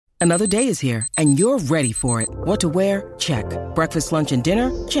Another day is here, and you're ready for it. What to wear? Check. Breakfast, lunch, and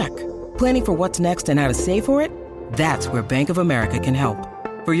dinner? Check. Planning for what's next and how to save for it? That's where Bank of America can help.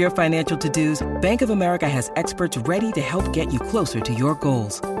 For your financial to-dos, Bank of America has experts ready to help get you closer to your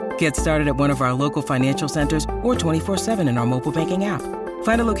goals. Get started at one of our local financial centers or 24/7 in our mobile banking app.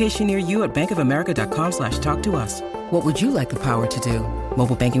 Find a location near you at bankofamerica.com/talktous. What would you like the power to do?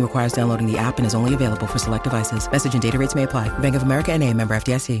 Mobile banking requires downloading the app and is only available for select devices. Message and data rates may apply. Bank of America N.A., member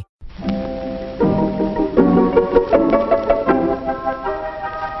FDIC.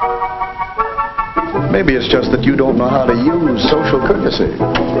 Maybe it's just that you don't know how to use social courtesy.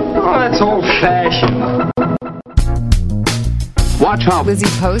 Oh, that's old-fashioned. Watch how Lizzie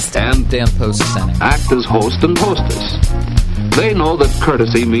Post and Dan Post Senning act as host and hostess. They know that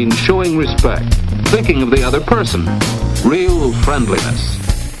courtesy means showing respect, thinking of the other person, real friendliness.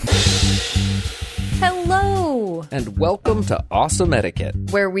 Hello! And welcome to Awesome Etiquette,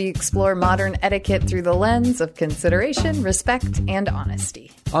 where we explore modern etiquette through the lens of consideration, respect, and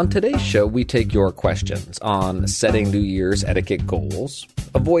honesty. On today's show, we take your questions on setting New Year's etiquette goals,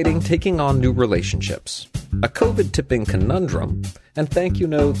 avoiding taking on new relationships, a COVID tipping conundrum, and thank you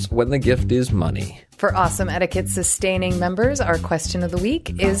notes when the gift is money. For Awesome Etiquette sustaining members, our question of the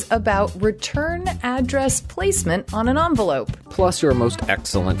week is about return address placement on an envelope. Plus your most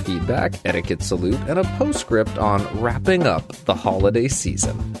excellent feedback, etiquette salute, and a postscript on wrapping up the holiday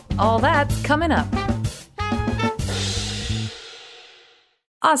season. All that's coming up.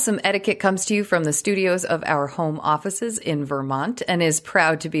 Awesome Etiquette comes to you from the studios of our home offices in Vermont and is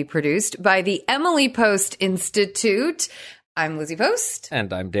proud to be produced by the Emily Post Institute. I'm Lizzie Post.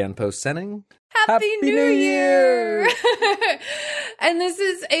 And I'm Dan Post Senning. Happy New Year! And this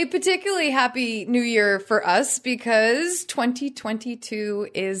is a particularly happy New Year for us because 2022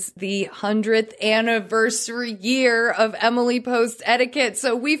 is the 100th anniversary year of Emily Post Etiquette.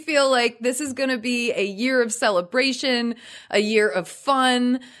 So we feel like this is going to be a year of celebration, a year of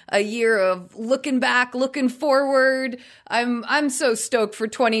fun, a year of looking back, looking forward. I'm so stoked for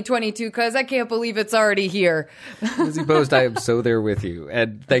 2022 because I can't believe it's already here. Lizzie Post, I am so there with you.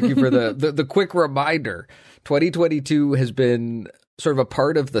 And thank you for the quick reminder. 2022 has been sort of a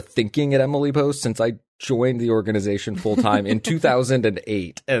part of the thinking at Emily Post since I joined the organization full time in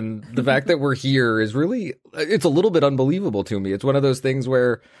 2008. And the fact that we're here is really, it's a little bit unbelievable to me. It's one of those things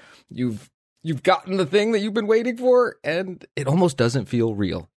where you've gotten the thing that you've been waiting for and it almost doesn't feel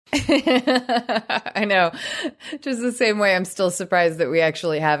real. I know. Just the same way I'm still surprised that we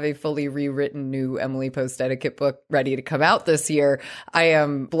actually have a fully rewritten new Emily Post Etiquette book ready to come out this year. I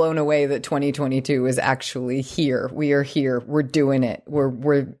am blown away that 2022 is actually here. We are here. We're doing it.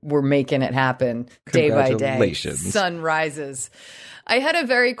 We're making it happen day by day. Congratulations. Sun rises. I had a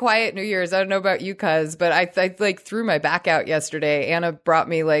very quiet New Year's. I don't know about you, cuz, but I like threw my back out yesterday. Anna brought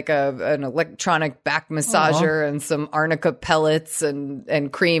me like an electronic back massager and some arnica pellets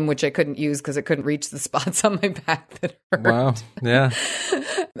and cream, which I couldn't use because I couldn't reach the spots on my back that hurt. Wow. Yeah.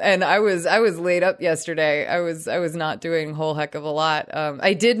 And I was laid up yesterday. I was not doing a whole heck of a lot.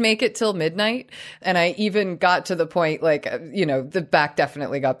 I did make it till midnight, and I even got to the point the back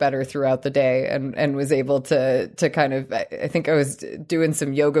definitely got better throughout the day, and was able to kind of, I think I was doing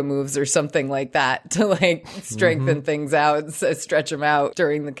some yoga moves or something like that to like strengthen things out, stretch them out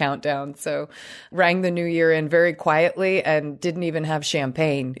during the countdown. So rang the new year in very quietly and didn't even have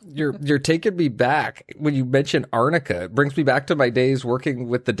champagne. You're taking me back. When you mention arnica, it brings me back to my days working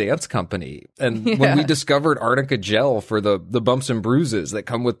with the dance company. And when we discovered arnica gel for the bumps and bruises that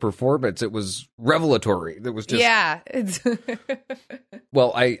come with performance, it was revelatory. It was just... Yeah.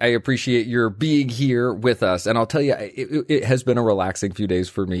 Well, I appreciate your being here with us. And I'll tell you, it has been a relaxing few days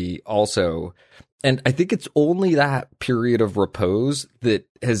for me also. And I think it's only that period of repose that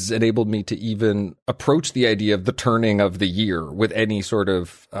has enabled me to even approach the idea of the turning of the year with any sort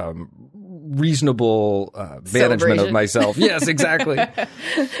of reasonable management of myself. Yes, exactly.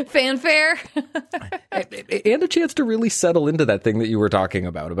 Fanfare. And a chance to really settle into that thing that you were talking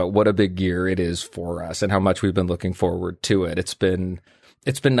about what a big year it is for us and how much we've been looking forward to it. It's been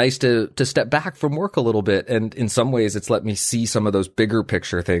nice to step back from work a little bit. And in some ways, it's let me see some of those bigger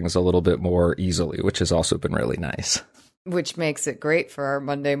picture things a little bit more easily, which has also been really nice. Which makes it great for our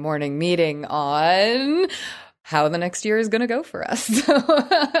Monday morning meeting on how the next year is going to go for us. So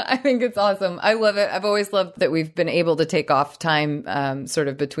I think it's awesome. I love it. I've always loved that we've been able to take off time sort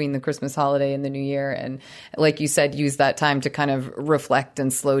of between the Christmas holiday and the New Year. And like you said, use that time to kind of reflect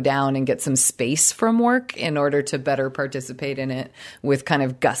and slow down and get some space from work in order to better participate in it with kind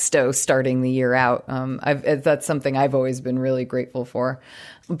of gusto starting the year out. That's something I've always been really grateful for.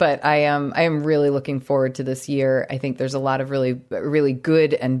 But I am really looking forward to this year. I think there's a lot of really, really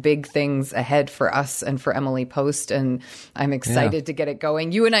good and big things ahead for us and for Emily Post, and I'm excited to get it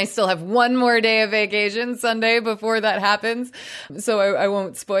going. You and I still have one more day of vacation Sunday before that happens, so I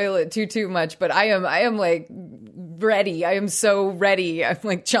won't spoil it too much. But I am like ready. I am so ready. I'm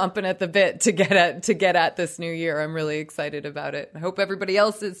like chomping at the bit to get at this new year. I'm really excited about it. I hope everybody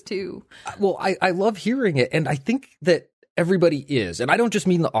else is too. Well, I love hearing it, and I think that everybody is. And I don't just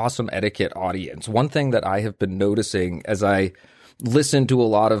mean the Awesome Etiquette audience. One thing that I have been noticing as I listen to a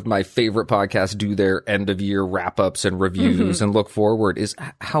lot of my favorite podcasts do their end of year wrap ups and reviews and look forward is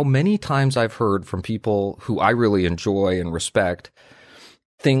how many times I've heard from people who I really enjoy and respect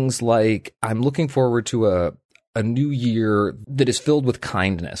things like, I'm looking forward to a new year that is filled with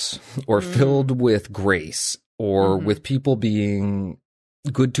kindness or filled with grace or with people being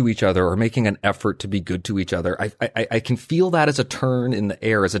good to each other or making an effort to be good to each other. I can feel that as a turn in the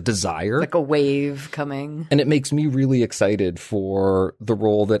air, as a desire. Like a wave coming. And it makes me really excited for the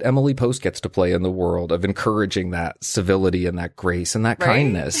role that Emily Post gets to play in the world of encouraging that civility and that grace and that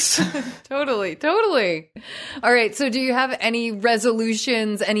kindness. Totally. All right. So do you have any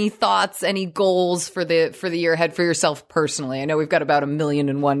resolutions, any thoughts, any goals for the year ahead for yourself personally? I know we've got about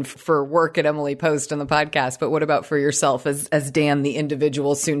 1,000,001 for work at Emily Post on the podcast, but what about for yourself as Dan, the individual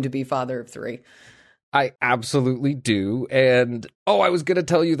soon-to-be father of 3? I absolutely do. And, I was going to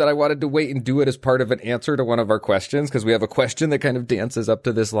tell you that I wanted to wait and do it as part of an answer to one of our questions, because we have a question that kind of dances up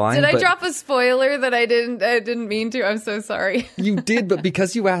to this line. Did I drop a spoiler that I didn't mean to? I'm so sorry. You did, but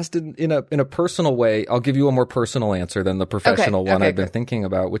because you asked in a personal way, I'll give you a more personal answer than the professional one I've been thinking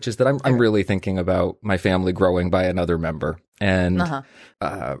about, which is that I'm really thinking about my family growing by another member and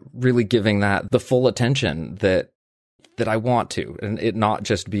really giving that the full attention that I want to, and it not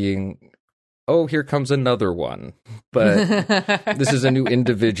just being, here comes another one, but this is a new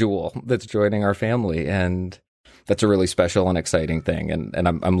individual that's joining our family, and that's a really special and exciting thing, and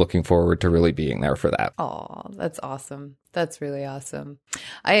I'm looking forward to really being there for that. Oh, that's awesome. That's really awesome.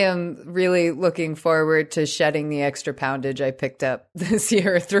 I am really looking forward to shedding the extra poundage I picked up this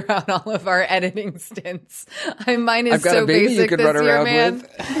year throughout all of our editing stints. Mine is so basic this year, man.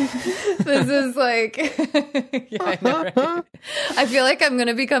 This is like, I know, right? I feel like I'm going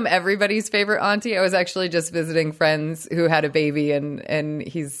to become everybody's favorite auntie. I was actually just visiting friends who had a baby, and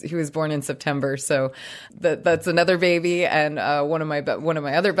he was born in September, so that's another baby. And one of my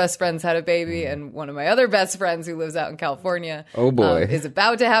other best friends had a baby, and one of my other best friends who lives out in California, oh boy, is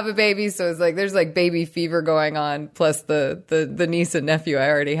about to have a baby. So it's like there's like baby fever going on, plus the niece and nephew I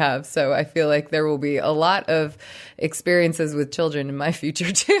already have. So I feel like there will be a lot of experiences with children in my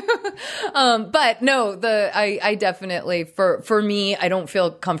future too. But no, I definitely, for me, I don't feel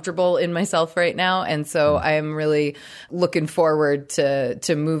comfortable in myself right now, and so I am really looking forward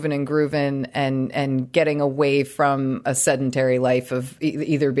to moving and grooving and getting away from a sedentary life of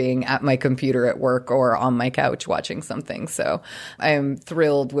either being at my computer at work or on my couch watching something. So I am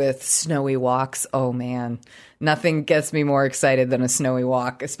thrilled with snowy walks. Oh man, nothing gets me more excited than a snowy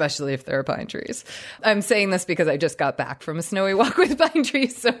walk, especially if there are pine trees. I'm saying this because I just got back from a snowy walk with pine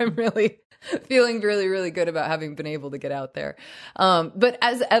trees, so I'm really feeling really, really good about having been able to get out there. But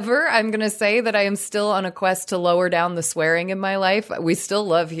as ever, I'm going to say that I am still on a quest to lower down the swearing in my life. We still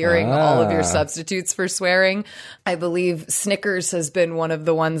love hearing all of your substitutes for swearing. I believe Snickers has been one of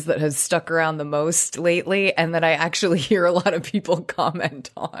the ones that has stuck around the most lately, and that I actually hear a lot of people comment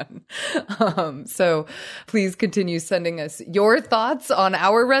on. So please continue sending us your thoughts on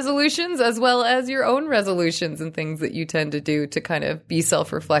our resolutions, as well as your own resolutions and things that you tend to do to kind of be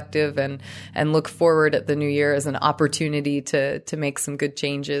self-reflective and look forward at the new year as an opportunity to make some good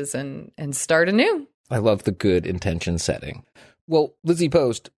changes and start anew. I love the good intention setting. Well, Lizzie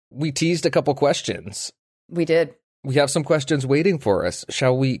Post, we teased a couple questions. We did. We have some questions waiting for us.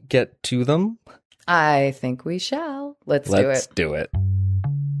 Shall we get to them? I think we shall. Let's do it.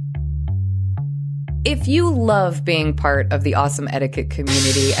 If you love being part of the Awesome Etiquette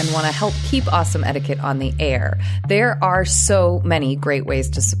community and want to help keep Awesome Etiquette on the air, there are so many great ways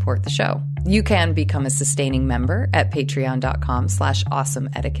to support the show. You can become a sustaining member at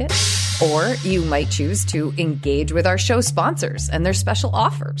patreon.com/awesomeetiquette, or you might choose to engage with our show sponsors and their special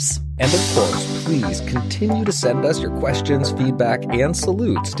offers. And of course, please continue to send us your questions, feedback, and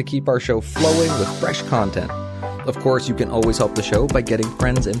salutes to keep our show flowing with fresh content. Of course, you can always help the show by getting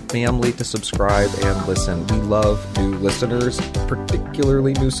friends and family to subscribe and listen. We love new listeners,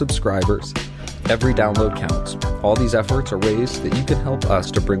 particularly new subscribers. Every download counts. All these efforts are ways that you can help us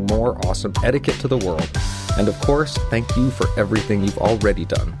to bring more awesome etiquette to the world. And of course, thank you for everything you've already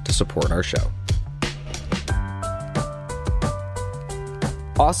done to support our show.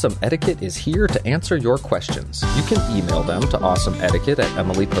 Awesome Etiquette is here to answer your questions. You can email them to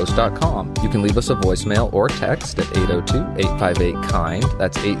awesomeetiquette@emilypost.com. You can leave us a voicemail or text at 802-858-KIND.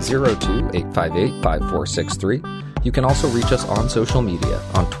 That's 802-858-5463. You can also reach us on social media.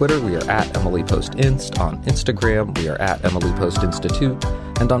 On Twitter, we are at EmilyPostInst. On Instagram, we are at EmilyPostInstitute.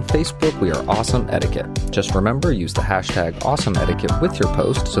 And on Facebook, we are Awesome Etiquette. Just remember, use the hashtag Awesome Etiquette with your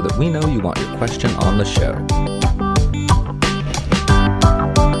post so that we know you want your question on the show.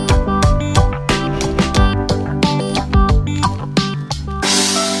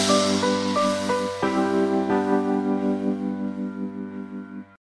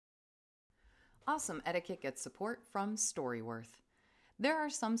 Awesome Etiquette gets support from Storyworth. There are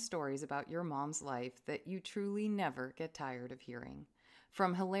some stories about your mom's life that you truly never get tired of hearing.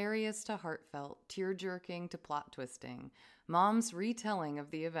 From hilarious to heartfelt, tear-jerking to plot-twisting, Mom's retelling of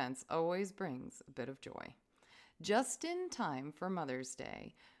the events always brings a bit of joy. Just in time for Mother's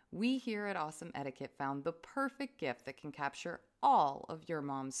Day, we here at Awesome Etiquette found the perfect gift that can capture all of your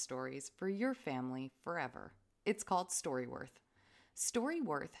mom's stories for your family forever. It's called Storyworth.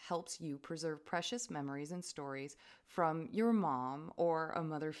 Storyworth helps you preserve precious memories and stories from your mom or a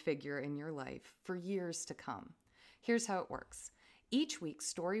mother figure in your life for years to come. Here's how it works. Each week,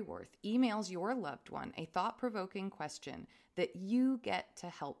 Storyworth emails your loved one a thought-provoking question that you get to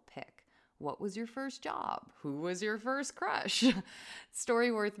help pick. What was your first job? Who was your first crush?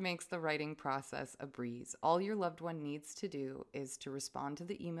 Storyworth makes the writing process a breeze. All your loved one needs to do is to respond to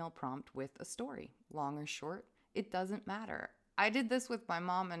the email prompt with a story. Long or short, it doesn't matter. I did this with my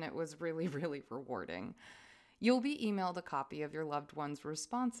mom and it was really, really rewarding. You'll be emailed a copy of your loved one's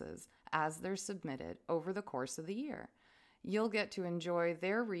responses as they're submitted over the course of the year. You'll get to enjoy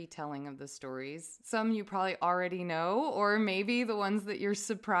their retelling of the stories, some you probably already know, or maybe the ones that you're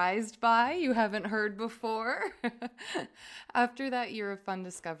surprised by you haven't heard before. After that year of fun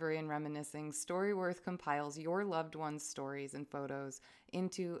discovery and reminiscing, Storyworth compiles your loved one's stories and photos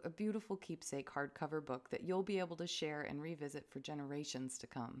into a beautiful keepsake hardcover book that you'll be able to share and revisit for generations to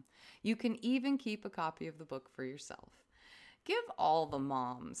come. You can even keep a copy of the book for yourself. Give all the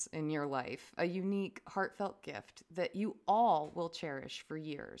moms in your life a unique, heartfelt gift that you all will cherish for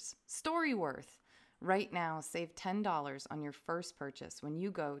years. Storyworth. Right now, save $10 on your first purchase when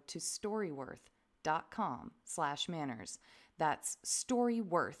you go to storyworth.com/manners. That's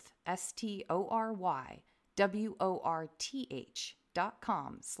Storyworth,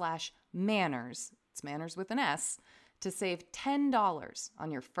 STORYWORTH.com/manners. It's manners with an S, to save $10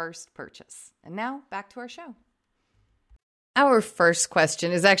 on your first purchase. And now, back to our show. Our first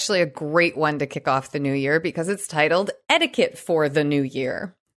question is actually a great one to kick off the new year because it's titled Etiquette for the New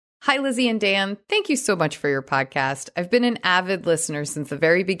Year. Hi, Lizzie and Dan. Thank you so much for your podcast. I've been an avid listener since the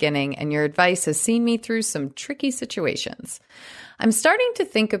very beginning, and your advice has seen me through some tricky situations. I'm starting to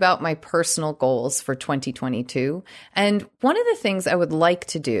think about my personal goals for 2022, and one of the things I would like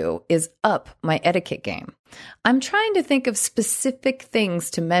to do is up my etiquette game. I'm trying to think of specific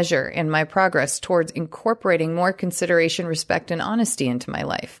things to measure in my progress towards incorporating more consideration, respect, and honesty into my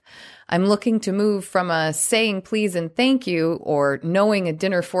life. I'm looking to move from a saying please and thank you or knowing a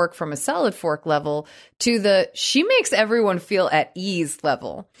dinner fork from a salad fork level to the she makes everyone feel at ease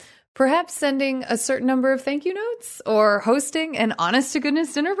level. Perhaps sending a certain number of thank you notes or hosting an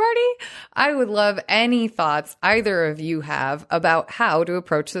honest-to-goodness dinner party? I would love any thoughts either of you have about how to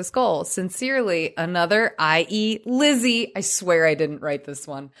approach this goal. Sincerely, another IE Lizzie. I swear I didn't write this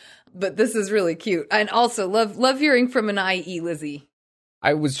one, but this is really cute. And also love hearing from an IE Lizzie.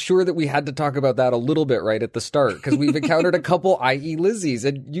 I was sure that we had to talk about that a little bit right at the start because we've encountered a couple IE Lizzies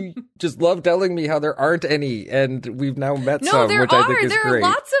and you just love telling me how there aren't any and we've now met some, which I think is great. There are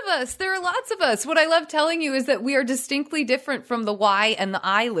lots of us. There are lots of us. What I love telling you is that we are distinctly different from the Y and the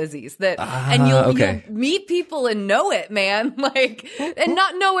I Lizzies. And you'll meet people and know it, man. And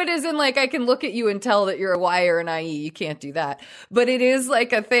not know it as in I can look at you and tell that you're a Y or an IE. You can't do that. But it is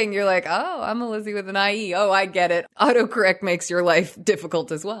like a thing. You're like, oh, I'm a Lizzie with an IE. Oh, I get it. Autocorrect makes your life difficult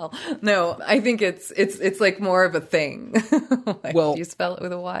as well. No, I think it's like more of a thing. Do you spell it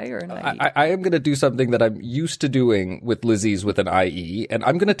with a Y or an IE? I am going to do something that I'm used to doing with Lizzies with an IE, and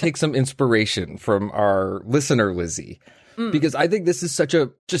I'm going to take some inspiration from our listener Lizzie. Because I think this is such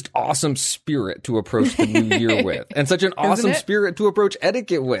a just awesome spirit to approach the new year with, and such an awesome spirit to approach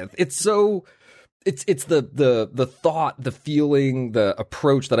etiquette with. It's so it's the thought, the feeling, the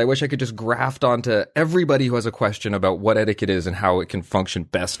approach that I wish I could just graft onto everybody who has a question about what etiquette is and how it can function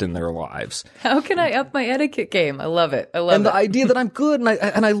best in their lives. How can I up my etiquette game? I love it. And the idea that I'm good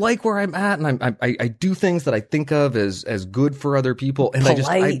and I like where I'm at, and I do things that I think of as good for other people, and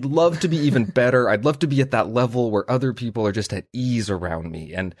I'd love to be even better. I'd love to be at that level where other people are just at ease around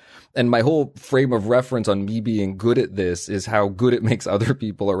me, and my whole frame of reference on me being good at this is how good it makes other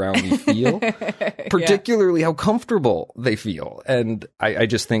people around me feel. Particularly how comfortable they feel. And I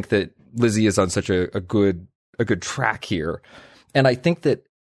just think that Lizzie is on such a good track here. And I think that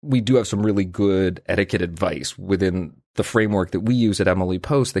we do have some really good etiquette advice within the framework that we use at Emily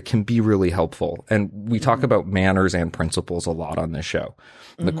Post that can be really helpful. And we talk about manners and principles a lot on this show.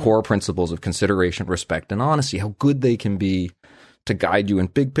 The core principles of consideration, respect, and honesty, how good they can be to guide you in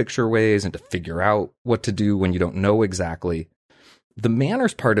big picture ways and to figure out what to do when you don't know exactly. The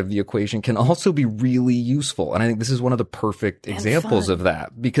manners part of the equation can also be really useful. And I think this is one of the perfect examples of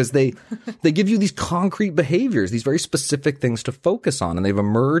that, because they give you these concrete behaviors, these very specific things to focus on. And they've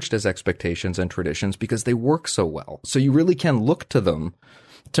emerged as expectations and traditions because they work so well. So you really can look to them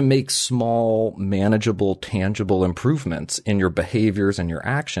to make small, manageable, tangible improvements in your behaviors and your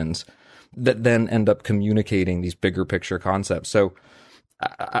actions that then end up communicating these bigger picture concepts. So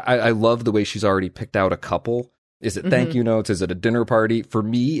I love the way she's already picked out a couple. Is it thank you notes? Is it a dinner party? For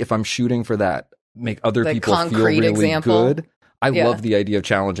me, if I'm shooting for that, make other people feel really good. I love the idea of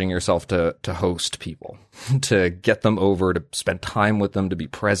challenging yourself to host people, to get them over, to spend time with them, to be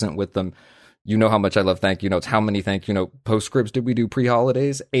present with them. You know how much I love thank you notes. How many thank you note postscripts did we do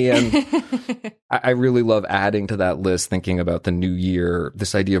pre-holidays? And I really love adding to that list, thinking about the new year,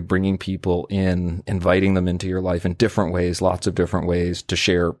 this idea of bringing people in, inviting them into your life in different ways, lots of different ways, to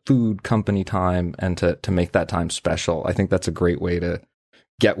share food, company time, and to make that time special. I think that's a great way to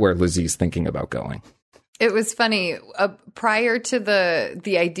get where Lizzie's thinking about going. It was funny. Prior to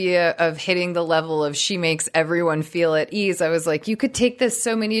the idea of hitting the level of she makes everyone feel at ease, I was like, you could take this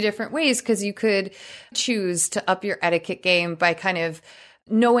so many different ways, because you could choose to up your etiquette game by kind of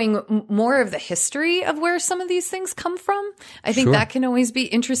knowing more of the history of where some of these things come from. I think that can always be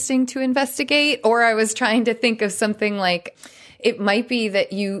interesting to investigate. Or I was trying to think of something like, it might be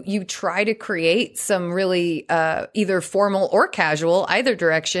that you try to create some really either formal or casual, either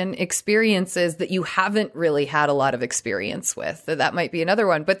direction, experiences that you haven't really had a lot of experience with. That might be another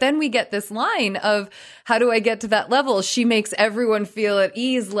one. But then we get this line of, how do I get to that level? She makes everyone feel at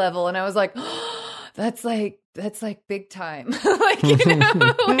ease level. And I was like, oh, that's like big time. Like, you know,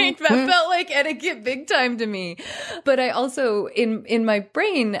 like that felt like etiquette big time to me. But I also, in my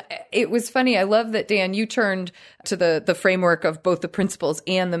brain, it was funny. I love that, Dan, you turned to the framework of both the principles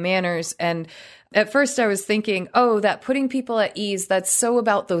and the manners. And at first I was thinking, oh, that putting people at ease, that's so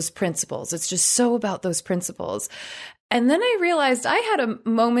about those principles. It's just so about those principles. And then I realized I had a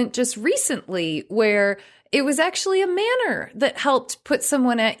moment just recently where it was actually a manner that helped put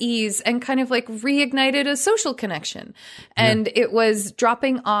someone at ease and kind of like reignited a social connection. And it was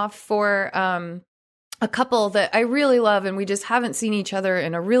dropping off for a couple that I really love, and we just haven't seen each other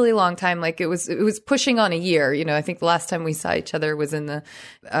in a really long time. Like it was pushing on a year. You know, I think the last time we saw each other was in the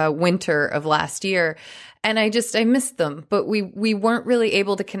winter of last year. And I missed them, but we weren't really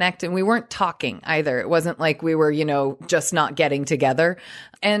able to connect, and we weren't talking either. It wasn't like we were, you know, just not getting together.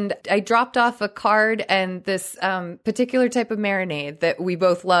 And I dropped off a card and this particular type of marinade that we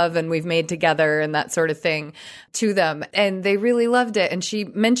both love and we've made together and that sort of thing to them. And they really loved it. And she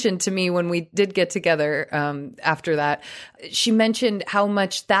mentioned to me when we did get together after that, she mentioned how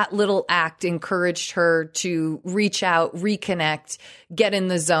much that little act encouraged her to reach out, reconnect, get in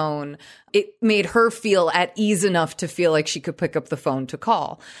the zone. It made her feel at ease enough to feel like she could pick up the phone to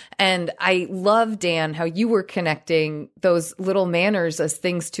call. And I love, Dan, how you were connecting those little manners as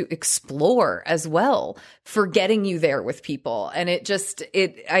things to explore as well for getting you there with people. And it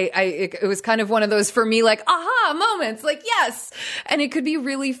was kind of one of those, for me, like, aha moments, like, yes. And it could be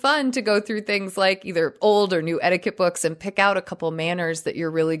really fun to go through things like either old or new etiquette books and pick out a couple manners that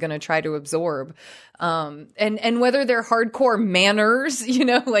you're really going to try to absorb. And whether they're hardcore manners, you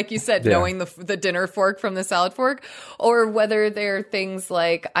know, like you said, knowing the dinner fork from the salad fork, or whether they're things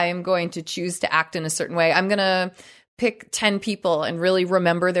like, I am going to choose to act in a certain way. I'm going to pick 10 people and really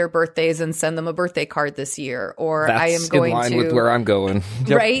remember their birthdays and send them a birthday card this year. Or That's I am going in line to, with where I'm going.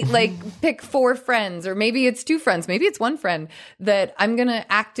 Yep. right? Like pick 4 friends, or maybe it's 2 friends, maybe it's 1 friend that I'm going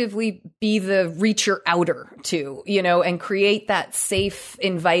to actively be the reacher outer to, and create that safe,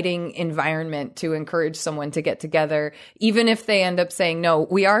 inviting environment to encourage someone to get together, even if they end up saying, no,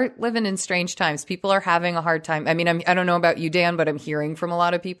 we are living in strange times. People are having a hard time. I mean, I don't know about you, Dan, but I'm hearing from a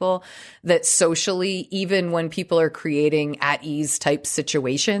lot of people that socially, even when people are creating at ease type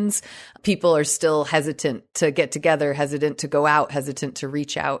situations, people are still hesitant to get together, hesitant to go out, hesitant to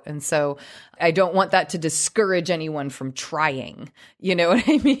reach out. And so I don't want that to discourage anyone from trying. You know what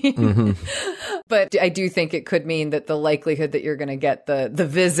I mean? Mm-hmm. But I do think it could mean that the likelihood that you're going to get the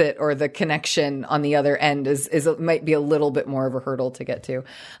visit or the connection on the other end might be a little bit more of a hurdle to get to.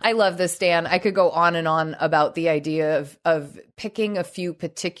 I love this, Dan. I could go on and on about the idea of picking a few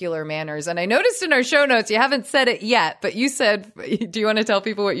particular manners. And I noticed in our show notes, you haven't said it yet, but you said, do you want to tell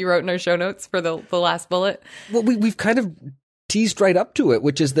people what you wrote in our show notes for the last bullet? Well, we've kind of teased right up to it,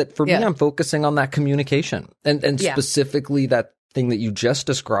 which is that for me, I'm focusing on that communication and specifically that thing that you just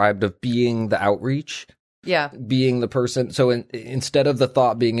described of being the outreach. Yeah. Being the person. So instead of the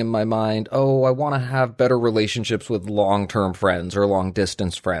thought being in my mind, oh, I want to have better relationships with long-term friends or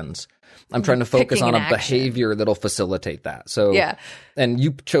long-distance friends, I'm trying to focus on a behavior that'll facilitate that. So, and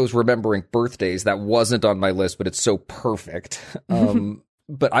you chose remembering birthdays. That wasn't on my list, but it's so perfect.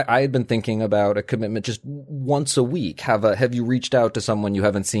 But I had been thinking about a commitment just once a week. Have you reached out to someone you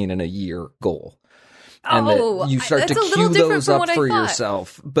haven't seen in a year goal? And that you start to cue those up for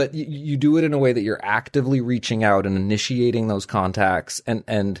yourself. But you do it in a way that you're actively reaching out and initiating those contacts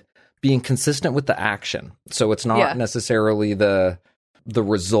and being consistent with the action. So it's not necessarily the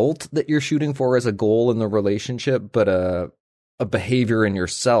result that you're shooting for as a goal in the relationship, but a behavior in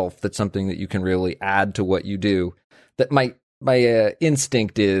yourself that's something that you can really add to what you do that my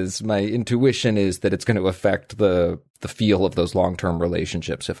intuition is that it's going to affect the feel of those long-term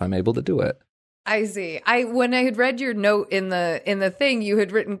relationships if I'm able to do it. I see. When I had read your note in the thing, you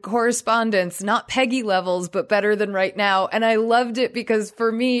had written correspondence, not Peggy levels, but better than right now. And I loved it because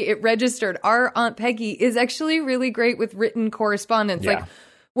for me, it registered. Our Aunt Peggy is actually really great with written correspondence. Yeah. Like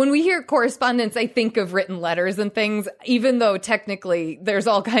when we hear correspondence, I think of written letters and things, even though technically there's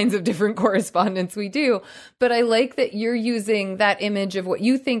all kinds of different correspondence we do. But I like that you're using that image of what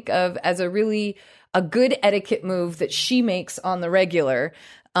you think of as a good etiquette move that she makes on the regular.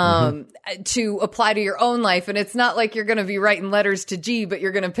 To apply to your own life. And it's not like you're going to be writing letters to G, but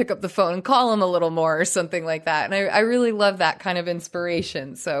you're going to pick up the phone and call him a little more or something like that. And I really love that kind of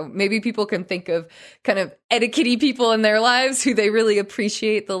inspiration. So maybe people can think of kind of etiquette-y people in their lives who they really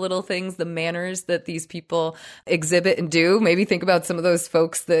appreciate the little things, the manners that these people exhibit and do. Maybe think about some of those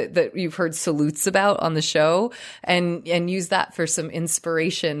folks that you've heard salutes about on the show and use that for some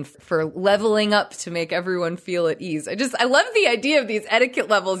inspiration for leveling up to make everyone feel at ease. I love the idea of these etiquette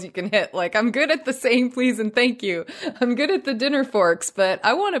levels you can hit. Like, I'm good at the saying please and thank you. I'm good at the dinner forks, but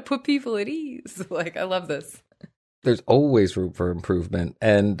I want to put people at ease. Like, I love this. There's always room for improvement.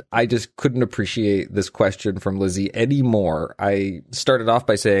 And I just couldn't appreciate this question from Lizzie any more. I started off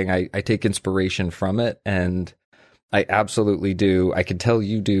by saying I take inspiration from it, and I absolutely do. I can tell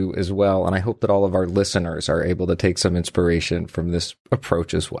you do as well. And I hope that all of our listeners are able to take some inspiration from this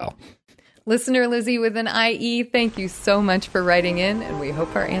approach as well. Listener Lizzie with an IE, thank you so much for writing in, and we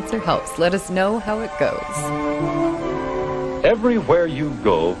hope our answer helps. Let us know how it goes. Everywhere you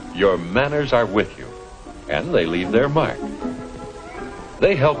go, your manners are with you, and they leave their mark.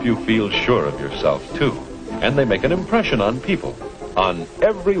 They help you feel sure of yourself, too, and they make an impression on people, on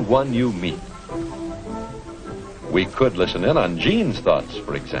everyone you meet. We could listen in on Jean's thoughts,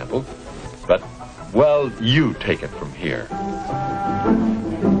 for example, but, well, you take it from here.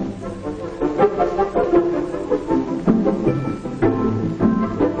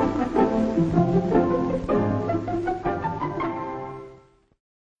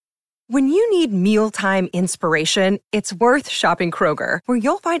 When you need mealtime inspiration, it's worth shopping Kroger, where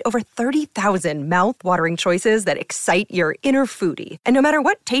you'll find over 30,000 mouth-watering choices that excite your inner foodie. And no matter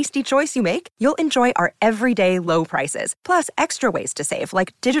what tasty choice you make, you'll enjoy our everyday low prices, plus extra ways to save,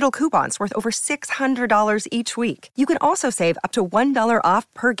 like digital coupons worth over $600 each week. You can also save up to $1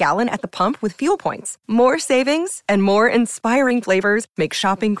 off per gallon at the pump with fuel points. More savings and more inspiring flavors make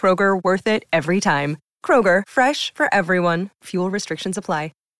shopping Kroger worth it every time. Kroger, fresh for everyone. Fuel restrictions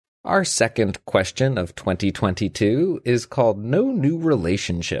apply. Our second question of 2022 is called No New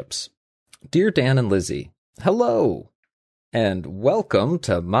Relationships. Dear Dan and Lizzie, hello, and welcome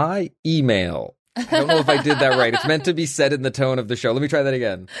to my email. I don't know if I did that right. It's meant to be said in the tone of the show. Let me try that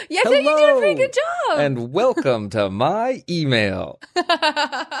again. Yes, you did a pretty good job. And welcome to my email.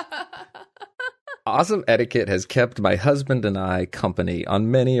 Awesome Etiquette has kept my husband and I company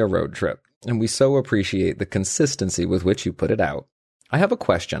on many a road trip, and we so appreciate the consistency with which you put it out. I have a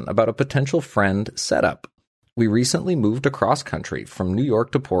question about a potential friend setup. We recently moved across country from New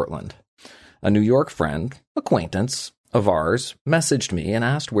York to Portland. A New York friend, acquaintance of ours, messaged me and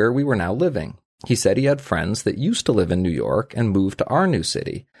asked where we were now living. He said he had friends that used to live in New York and moved to our new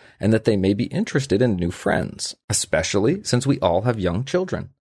city, and that they may be interested in new friends, especially since we all have young children.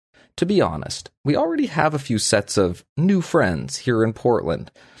 To be honest, we already have a few sets of new friends here in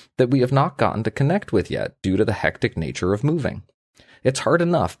Portland that we have not gotten to connect with yet due to the hectic nature of moving. It's hard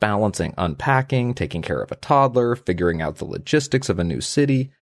enough balancing unpacking, taking care of a toddler, figuring out the logistics of a new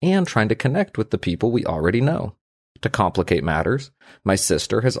city, and trying to connect with the people we already know. To complicate matters, my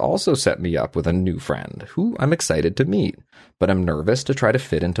sister has also set me up with a new friend who I'm excited to meet, but I'm nervous to try to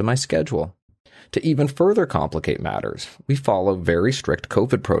fit into my schedule. To even further complicate matters, we follow very strict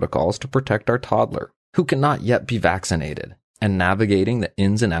COVID protocols to protect our toddler, who cannot yet be vaccinated, and navigating the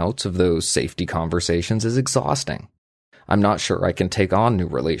ins and outs of those safety conversations is exhausting. I'm not sure I can take on new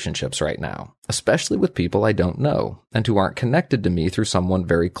relationships right now, especially with people I don't know and who aren't connected to me through someone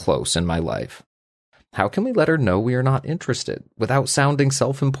very close in my life. How can we let her know we are not interested without sounding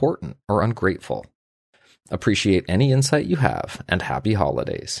self-important or ungrateful? Appreciate any insight you have, and happy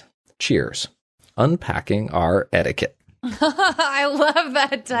holidays. Cheers. Unpacking Our Etiquette. I love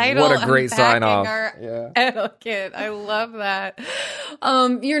that title. What a great sign off. Etiquette. I love that.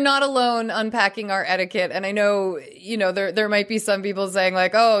 You're not alone unpacking our etiquette. And I know, there might be some people saying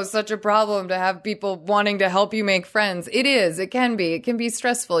like, oh, such a problem to have people wanting to help you make friends. It is. It can be. It can be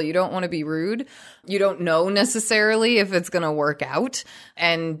stressful. You don't want to be rude. You don't know necessarily if it's going to work out.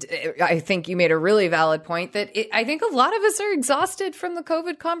 And I think you made a really valid point that I think a lot of us are exhausted from the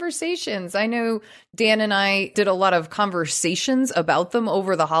COVID conversations. I know Dan and I did a lot of conversations about them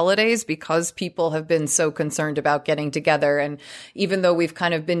over the holidays because people have been so concerned about getting together. And even though we've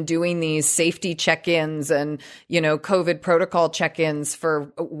kind of been doing these safety check-ins and, COVID protocol check-ins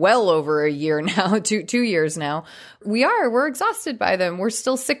for well over a year now, 2 years now, we're exhausted by them. We're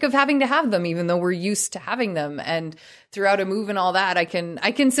still sick of having to have them, even though we're used to having them. And throughout a move and all that, I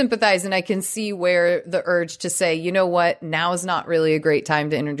can sympathize, and I can see where the urge to say, you know what, now is not really a great time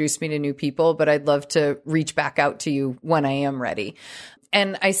to introduce me to new people, but I'd love to reach back out to you when I am ready.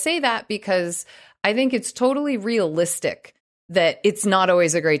 And I say that because I think it's totally realistic that it's not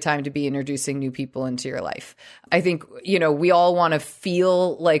always a great time to be introducing new people into your life. I think, we all want to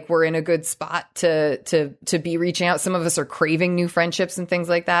feel like we're in a good spot to be reaching out. Some of us are craving new friendships and things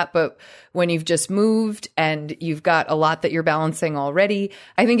like that. But when you've just moved and you've got a lot that you're balancing already,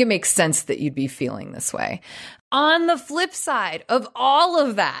 I think it makes sense that you'd be feeling this way. On the flip side of all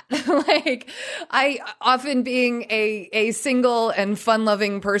of that, I often being a single and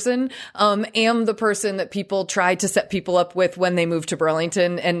fun-loving person, am the person that people try to set people up with when they move to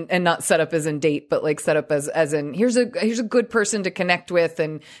Burlington, and not set up as in date, but like set up as in here's a good person to connect with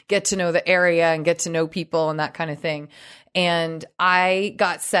and get to know the area and get to know people and that kind of thing. And I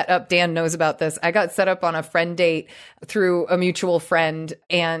got set up, Dan knows about this, I got set up on a friend date through a mutual friend,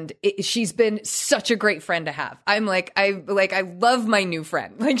 and she's been such a great friend to have. I love my new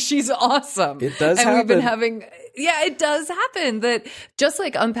friend. Like, she's awesome. It does and happen. We've been having, it does happen that just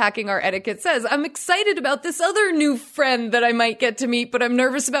like Unpacking Our Etiquette says, I'm excited about this other new friend that I might get to meet, but I'm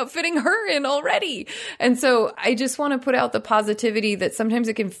nervous about fitting her in already. And so I just want to put out the positivity that sometimes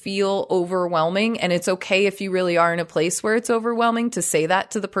it can feel overwhelming, and it's okay if you really are in a place where it's overwhelming to say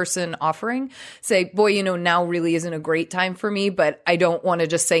that to the person offering. Say, boy, now really isn't a great time for me, but I don't want to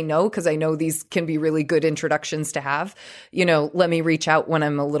just say no, because I know these can be really good introductions to have. Let me reach out when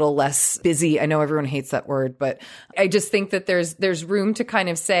I'm a little less busy. I know everyone hates that word, but I just think that there's room to kind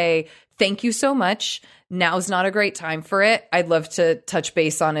of say, thank you so much. Now's not a great time for it. I'd love to touch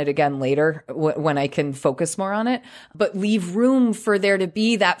base on it again later when I can focus more on it, but leave room for there to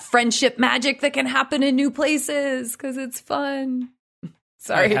be that friendship magic that can happen in new places, because it's fun.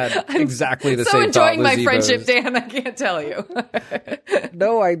 Sorry. I had exactly the so same thought. enjoying my friendship, Dan, I can't tell you.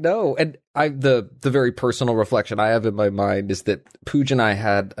 No, I know. And the very personal reflection I have in my mind is that Pooj and I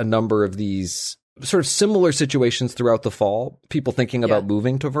had a number of these sort of similar situations throughout the fall, people thinking about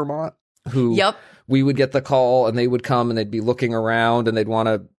moving to Vermont, who we would get the call and they would come and they'd be looking around and they'd want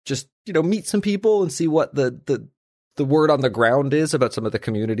to just, meet some people and see what the word on the ground is about some of the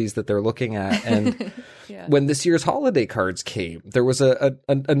communities that they're looking at. And when this year's holiday cards came, there was a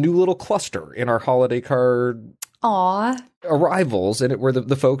new little cluster in our holiday card Aw. arrivals, and it were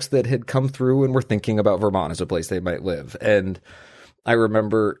the folks that had come through and were thinking about Vermont as a place they might live. And I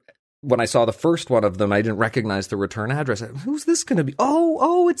remember when I saw the first one of them, I didn't recognize the return address. Who's this going to be?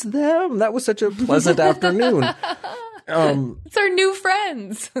 Oh, it's them. That was such a pleasant afternoon. It's our new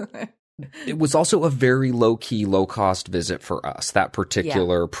friends. It was also a very low-key, low-cost visit for us, that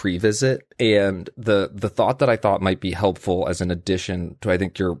particular pre-visit. And the thought that I thought might be helpful as an addition to, I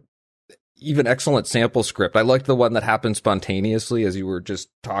think, your even excellent sample script. I liked the one that happened spontaneously as you were just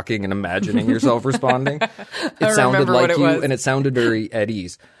talking and imagining yourself responding. It sounded like you, and it sounded very at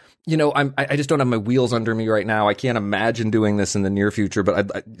ease. You know, I just don't have my wheels under me right now. I can't imagine doing this in the near future,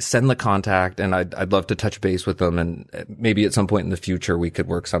 but I'd send the contact, and I'd love to touch base with them, and maybe at some point in the future we could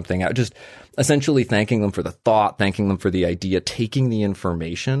work something out. Just essentially thanking them for the thought, thanking them for the idea, taking the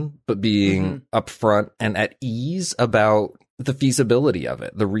information, but being upfront and at ease about the feasibility of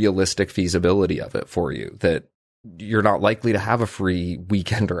it, the realistic feasibility of it for you, that you're not likely to have a free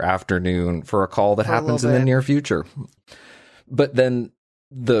weekend or afternoon for a call that happens in the near future. But then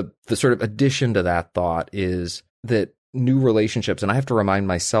the sort of addition to that thought is that new relationships, and I have to remind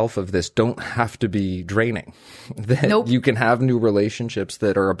myself of this, don't have to be draining. That you can have new relationships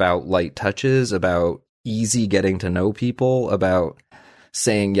that are about light touches, about easy getting to know people, about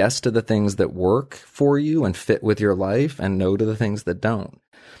saying yes to the things that work for you and fit with your life, and no to the things that don't.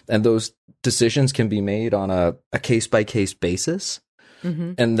 And those decisions can be made on a case-by-case basis.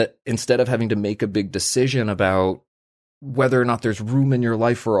 And that instead of having to make a big decision about whether or not there's room in your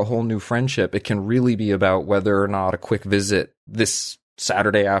life for a whole new friendship, it can really be about whether or not a quick visit this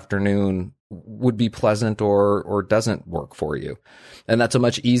Saturday afternoon would be pleasant or doesn't work for you. And that's a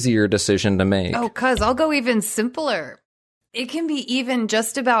much easier decision to make. Oh, cuz I'll go even simpler. It can be even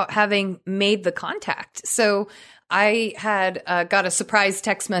just about having made the contact. So I had got a surprise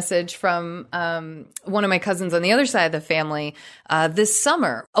text message from one of my cousins on the other side of the family this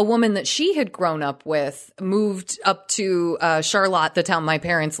summer. A woman that she had grown up with moved up to Charlotte, the town my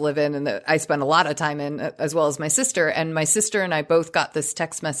parents live in, and that I spent a lot of time in, as well as my sister. And my sister and I both got this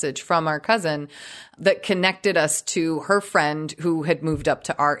text message from our cousin that connected us to her friend who had moved up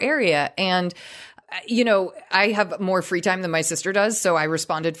to our area. And you know, I have more free time than my sister does. So I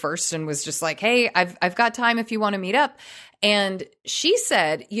responded first and was just like, hey, I've got time if you want to meet up. And she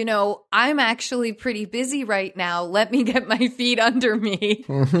said, you know, I'm actually pretty busy right now. Let me get my feet under me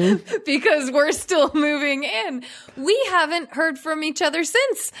because we're still moving in. We haven't heard from each other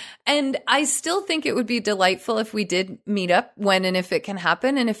since. And I still think it would be delightful if we did meet up when and if it can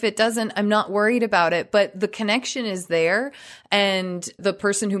happen. And if it doesn't, I'm not worried about it. But the connection is there. And the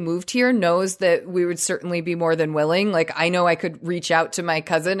person who moved here knows that we would certainly be more than willing. Like, I know I could reach out to my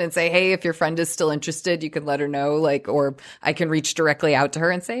cousin and say, hey, if your friend is still interested, you could let her know. Like, or I can reach directly out to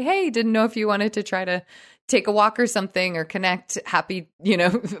her and say, hey, didn't know if you wanted to try to take a walk or something or connect. Happy, you know,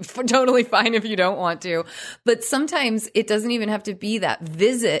 totally fine if you don't want to. But sometimes it doesn't even have to be that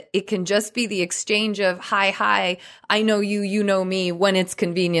visit. It can just be the exchange of, hi, I know you, you know me. When it's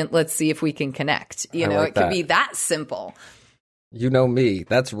convenient, let's see if we can connect. You know, it can be that simple. You know me.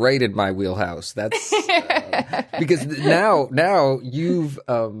 That's right in my wheelhouse. That's because now you've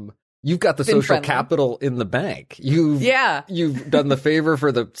got the social capital in the bank. You've done the favor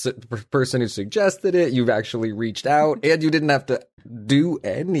for the person who suggested it. You've actually reached out, and you didn't have to do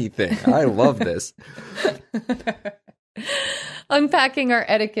anything. I love this. Unpacking our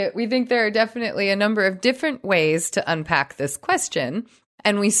etiquette. We think there are definitely a number of different ways to unpack this question.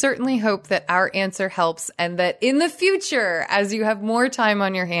 And we certainly hope that our answer helps, and that in the future, as you have more time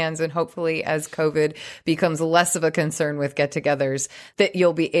on your hands, and hopefully as COVID becomes less of a concern with get-togethers, that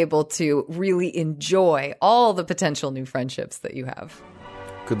you'll be able to really enjoy all the potential new friendships that you have.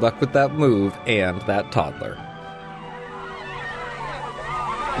 Good luck with that move and that toddler.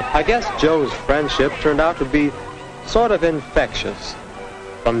 I guess Joe's friendship turned out to be sort of infectious.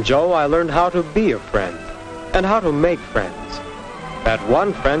 From Joe, I learned how to be a friend and how to make friends. That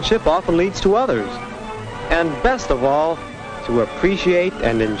one friendship often leads to others. And best of all, to appreciate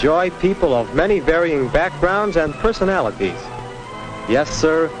and enjoy people of many varying backgrounds and personalities. Yes,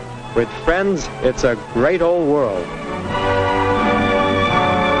 sir, with friends, it's a great old world.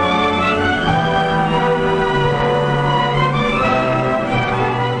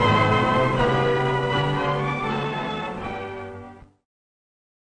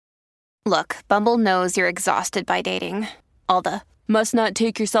 Look, Bumble knows you're exhausted by dating. All the must not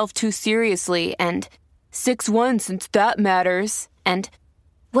take yourself too seriously, and 6'1" since that matters, and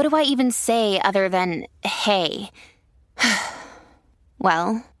what do I even say other than, hey?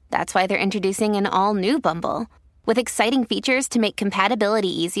 Well, that's why they're introducing an all-new Bumble, with exciting features to make compatibility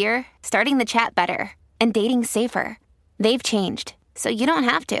easier, starting the chat better, and dating safer. They've changed, so you don't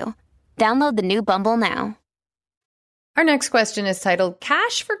have to. Download the new Bumble now. Our next question is titled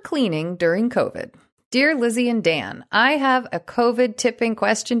Cash for Cleaning During COVID. Dear Lizzie and Dan, I have a COVID tipping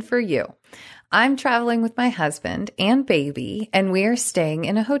question for you. I'm traveling with my husband and baby, and we are staying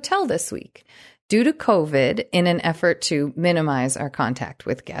in a hotel this week. Due to COVID, in an effort to minimize our contact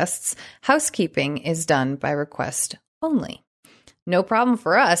with guests, housekeeping is done by request only. No problem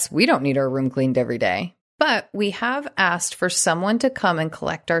for us. We don't need our room cleaned every day. But we have asked for someone to come and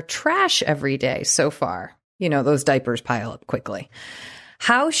collect our trash every day so far. You know, those diapers pile up quickly.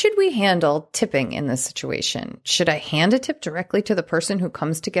 How should we handle tipping in this situation? Should I hand a tip directly to the person who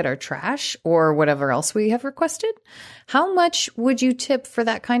comes to get our trash or whatever else we have requested? How much would you tip for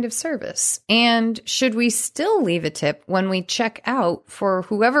that kind of service? And should we still leave a tip when we check out for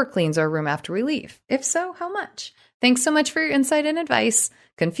whoever cleans our room after we leave? If so, how much? Thanks so much for your insight and advice.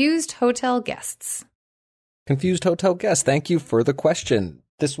 Confused Hotel Guests. Confused Hotel Guest, thank you for the question.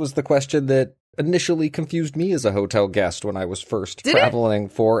 This was the question that initially confused me as a hotel guest when I was first traveling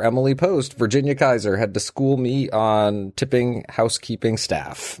for Emily Post. Virginia Kaiser had to school me on tipping housekeeping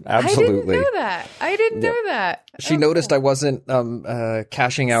staff. Absolutely. I didn't know that. She noticed I wasn't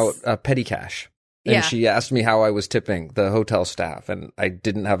cashing out petty cash. And she asked me how I was tipping the hotel staff, and I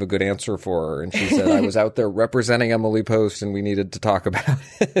didn't have a good answer for her. And she said I was out there representing Emily Post, and we needed to talk about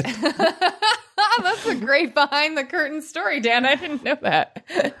it. That's a great behind the curtain story, Dan. I didn't know that.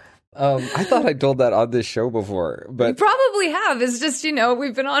 I thought I told that on this show before, but you probably have. It's just,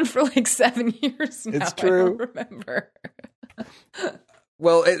 we've been on for like 7 years now. It's true. I don't remember.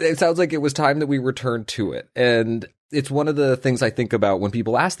 Well, it sounds like it was time that we returned to it. And it's one of the things I think about when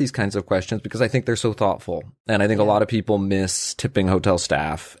people ask these kinds of questions, because I think they're so thoughtful. And I think a lot of people miss tipping hotel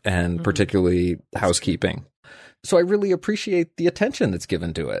staff and particularly housekeeping. So I really appreciate the attention that's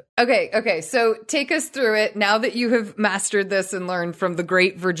given to it. Okay. So take us through it. Now that you have mastered this and learned from the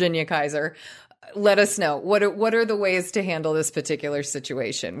great Virginia Kaiser, let us know. What are the ways to handle this particular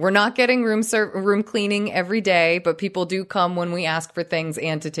situation? We're not getting room cleaning every day, but people do come when we ask for things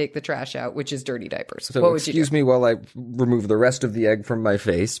and to take the trash out, which is dirty diapers. So what would you do? Excuse me while I remove the rest of the egg from my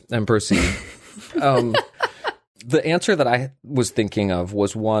face and proceed. The answer that I was thinking of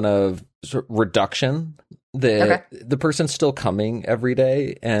was one of sort of reduction. The person's still coming every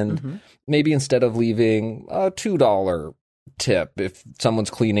day, and maybe instead of leaving a $2 tip if someone's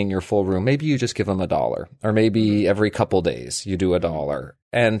cleaning your full room, maybe you just give them $1, or maybe every couple days you do $1.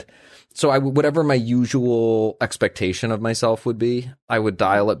 And so whatever my usual expectation of myself would be, I would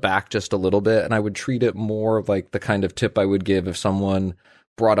dial it back just a little bit, and I would treat it more like the kind of tip I would give if someone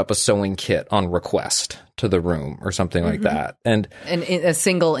brought up a sewing kit on request to the room or something like that. And a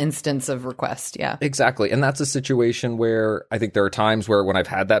single instance of request. Yeah, exactly. And that's a situation where I think there are times where when I've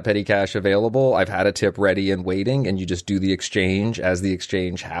had that petty cash available, I've had a tip ready and waiting, and you just do the exchange as the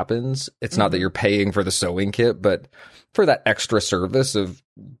exchange happens. It's not that you're paying for the sewing kit, but for that extra service of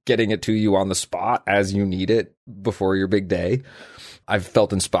getting it to you on the spot as you need it before your big day. I've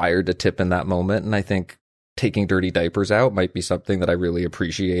felt inspired to tip in that moment. And I think taking dirty diapers out might be something that I really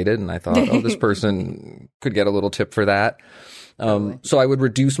appreciated. And I thought, this person could get a little tip for that. So I would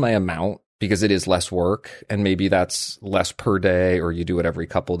reduce my amount because it is less work, and maybe that's less per day, or you do it every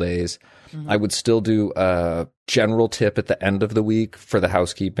couple days. I would still do a general tip at the end of the week for the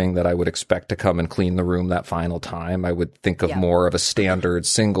housekeeping that I would expect to come and clean the room that final time. I would think of more of a standard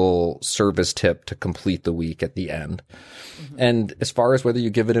single service tip to complete the week at the end. And as far as whether you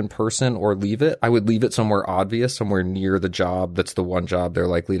give it in person or leave it, I would leave it somewhere obvious, somewhere near the job that's the one job they're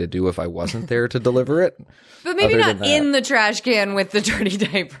likely to do if I wasn't there to deliver it. But maybe not in the trash can with the dirty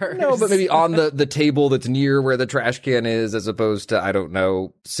diapers. No, but maybe on the table that's near where the trash can is, as opposed to, I don't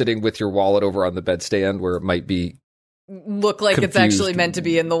know, sitting with your wallet over on the bedstand where it might be look like confused. It's actually meant to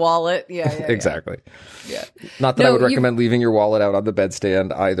be in the wallet. Yeah. Exactly. Yeah. Not that I would recommend leaving your wallet out on the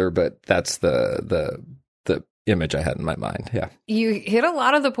bedstand either, but that's the image I had in my mind. Yeah. You hit a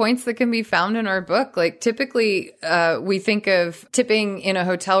lot of the points that can be found in our book. Like typically we think of tipping in a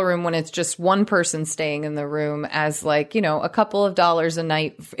hotel room when it's just one person staying in the room as like, a couple of dollars a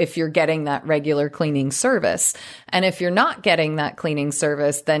night if you're getting that regular cleaning service. And if you're not getting that cleaning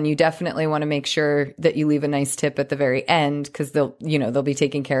service, then you definitely want to make sure that you leave a nice tip at the very end, because they'll be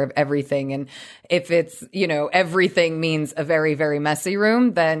taking care of everything. And if it's, everything means a very, very messy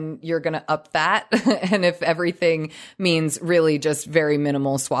room, then you're going to up that. And if everything everything means really just very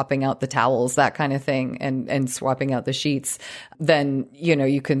minimal swapping out the towels, that kind of thing, and swapping out the sheets, then,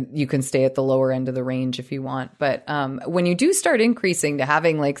 you can stay at the lower end of the range if you want. But when you do start increasing to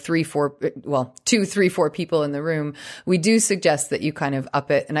having like 2, 3, 4 people in the room, we do suggest that you kind of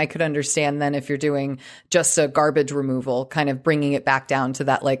up it. And I could understand then if you're doing just a garbage removal, kind of bringing it back down to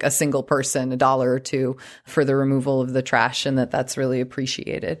that, like a single person, $1 or $2 for the removal of the trash, and that's really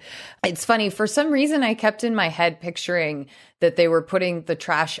appreciated. It's funny, for some reason I kept in my head picturing that they were putting the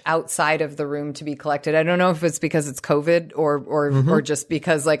trash outside of the room to be collected. I don't know if it's because it's COVID or just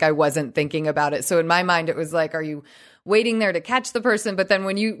because like I wasn't thinking about it. So in my mind, it was like, are you waiting there to catch the person? But then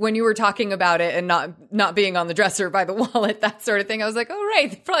when you were talking about it and not being on the dresser by the wallet, that sort of thing, I was like, oh,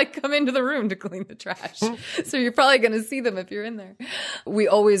 right, they probably come into the room to clean the trash. So you're probably going to see them if you're in there. We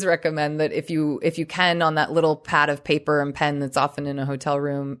always recommend that if you can, on that little pad of paper and pen that's often in a hotel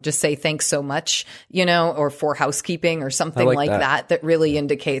room, just say thanks so much, or for housekeeping or something like that really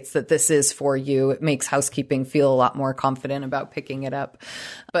indicates that this is for you. It makes housekeeping feel a lot more confident about picking it up.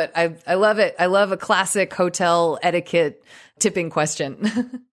 But I love it. I love a classic hotel etiquette tipping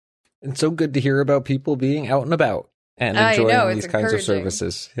question. It's so good to hear about people being out and about and enjoying these kinds of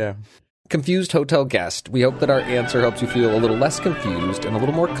services. Yeah. Confused hotel guest, we hope that our answer helps you feel a little less confused and a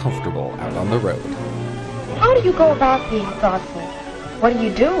little more comfortable out on the road. How do you go about being thoughtful? What do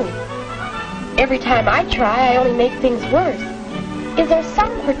you do? Every time I try, I only make things worse. Is there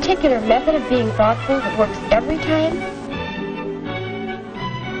some particular method of being thoughtful that works every time?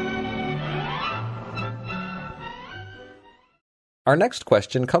 Our next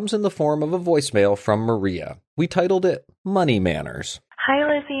question comes in the form of a voicemail from Maria. We titled it Money Manners. Hi,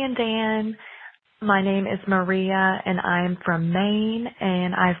 Lizzie and Dan. My name is Maria, and I'm from Maine,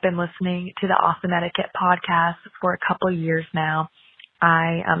 and I've been listening to the Awesome Etiquette podcast for a couple of years now.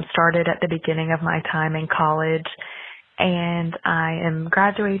 I started at the beginning of my time in college, and I am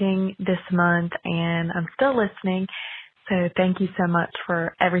graduating this month, and I'm still listening. So thank you so much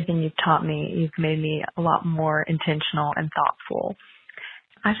for everything you've taught me. You've made me a lot more intentional and thoughtful.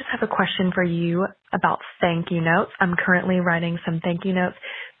 I just have a question for you about thank you notes. I'm currently writing some thank you notes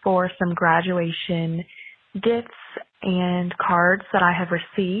for some graduation gifts and cards that I have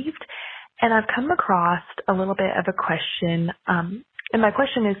received. And I've come across a little bit of a question. And my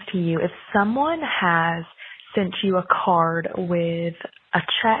question is to you, if someone has sent you a card with a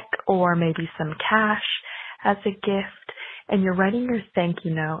check or maybe some cash as a gift, and you're writing your thank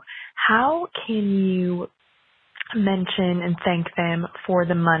you note, how can you mention and thank them for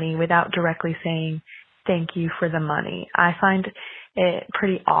the money without directly saying thank you for the money? I find it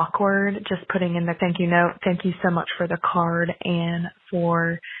pretty awkward just putting in the thank you note, thank you so much for the card and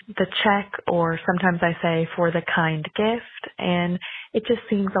for the check, or sometimes I say for the kind gift, and it just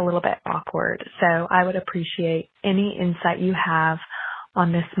seems a little bit awkward. So I would appreciate any insight you have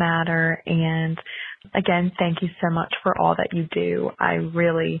on this matter. And again, thank you so much for all that you do. I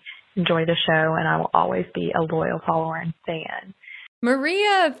really enjoy the show, and I will always be a loyal follower and fan.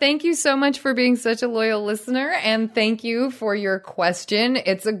 Maria, thank you so much for being such a loyal listener, and thank you for your question.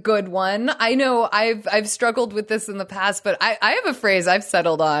 It's a good one. I know I've struggled with this in the past, but I have a phrase I've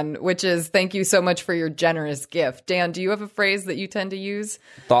settled on, which is thank you so much for your generous gift. Dan, do you have a phrase that you tend to use?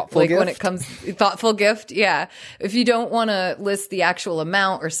 Thoughtful gift? When it comes thoughtful gift, yeah. If you don't want to list the actual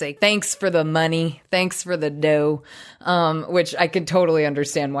amount or say thanks for the money, thanks for the dough, which I can totally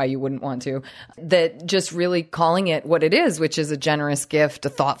understand why you wouldn't want to, that just really calling it what it is, which is a generous gift, a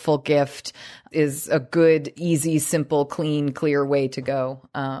thoughtful gift, is a good, easy, simple, clean, clear way to go.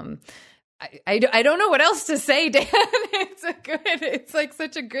 I don't know what else to say, Dan. It's like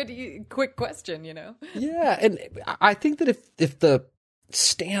such a good, quick question, Yeah, and I think that if the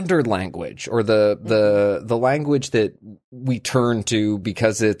standard language or the language that we turn to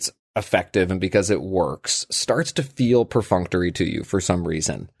because it's effective and because it works starts to feel perfunctory to you for some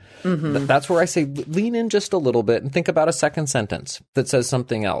reason, that's where I say lean in just a little bit and think about a second sentence that says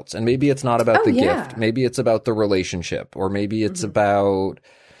something else. And maybe it's not about the gift. Maybe it's about the relationship, or maybe it's about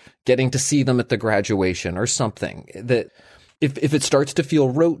getting to see them at the graduation or something. That if it starts to feel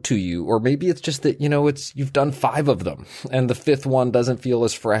rote to you, or maybe it's just that, you've done 5 of them and the 5th one doesn't feel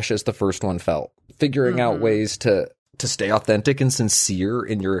as fresh as the first one felt. Figuring out ways to stay authentic and sincere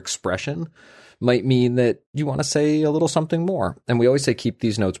in your expression might mean that you want to say a little something more. And we always say keep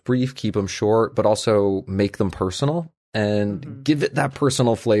these notes brief, keep them short, but also make them personal and give it that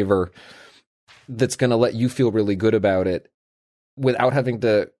personal flavor that's going to let you feel really good about it without having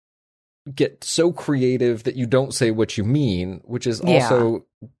to get so creative that you don't say what you mean, which is also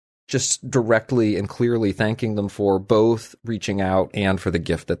just directly and clearly thanking them for both reaching out and for the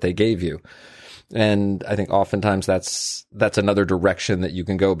gift that they gave you. And I think oftentimes that's another direction that you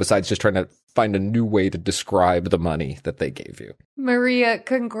can go besides just trying to find a new way to describe the money that they gave you. Maria,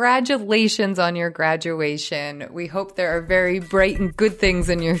 congratulations on your graduation. We hope there are very bright and good things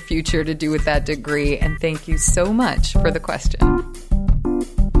in your future to do with that degree. And thank you so much for the question.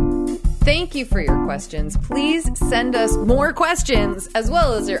 Thank you for your questions. Please send us more questions as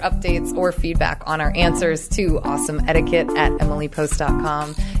well as your updates or feedback on our answers to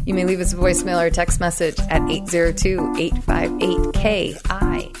awesomeetiquette@emilypost.com. You may leave us a voicemail or a text message at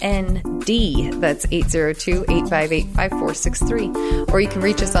 802-858-KIND. That's 802-858-5463. Or you can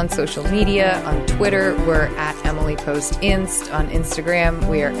reach us on social media. On Twitter, we're at @EmilyPostInst. On Instagram,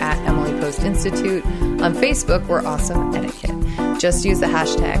 we are at @EmilyPostInstitute. On Facebook, we're Awesome Etiquette. Just use the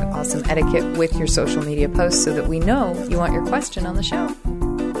hashtag Awesome Etiquette with your social media posts so that we know you want your question on the show.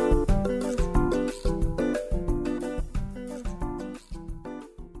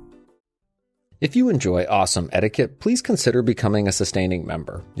 If you enjoy Awesome Etiquette, please consider becoming a sustaining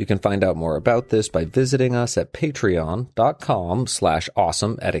member. You can find out more about this by visiting us at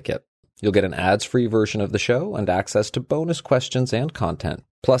patreon.com/awesomeetiquette. You'll get an ads-free version of the show and access to bonus questions and content.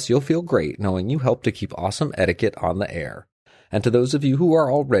 Plus, you'll feel great knowing you help to keep Awesome Etiquette on the air. And to those of you who are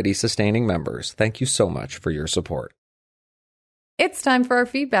already sustaining members, thank you so much for your support. It's time for our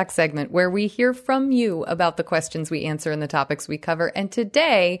feedback segment where we hear from you about the questions we answer and the topics we cover. And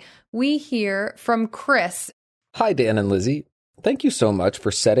today we hear from Chris. Hi, Dan and Lizzie. Thank you so much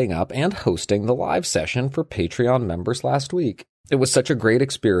for setting up and hosting the live session for Patreon members last week. It was such a great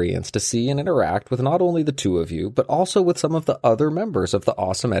experience to see and interact with not only the two of you, but also with some of the other members of the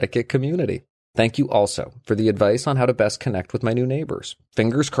Awesome Etiquette community. Thank you also for the advice on how to best connect with my new neighbors.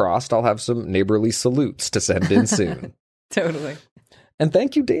 Fingers crossed I'll have some neighborly salutes to send in soon. Totally. And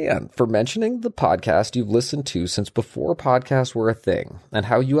thank you, Dan, for mentioning the podcast you've listened to since before podcasts were a thing, and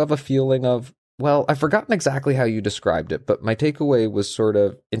how you have a feeling of, well, I've forgotten exactly how you described it, but my takeaway was sort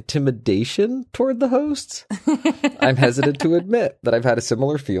of intimidation toward the hosts. I'm hesitant to admit that I've had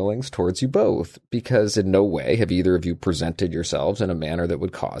similar feelings towards you both, because in no way have either of you presented yourselves in a manner that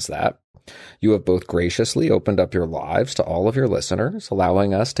would cause that. You have both graciously opened up your lives to all of your listeners,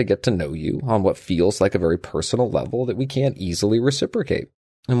 allowing us to get to know you on what feels like a very personal level that we can't easily reciprocate.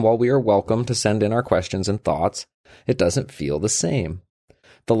 And while we are welcome to send in our questions and thoughts, it doesn't feel the same.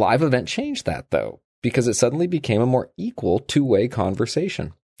 The live event changed that, though, because it suddenly became a more equal two-way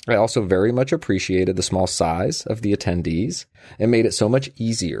conversation. I also very much appreciated the small size of the attendees. It made it so much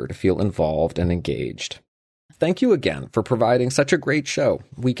easier to feel involved and engaged. Thank you again for providing such a great show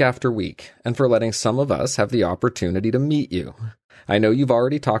week after week, and for letting some of us have the opportunity to meet you. I know you've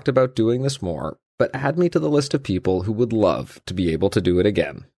already talked about doing this more, but add me to the list of people who would love to be able to do it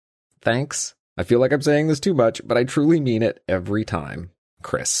again. Thanks. I feel like I'm saying this too much, but I truly mean it every time.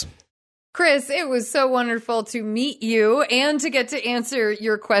 Chris. Chris, it was so wonderful to meet you and to get to answer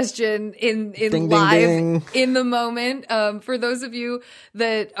your question in ding, live, ding, ding. in the moment. For those of you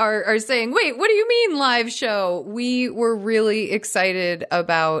that are saying, wait, what do you mean live show? We were really excited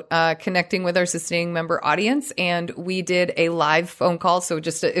about connecting with our sustaining member audience, and we did a live phone call. So it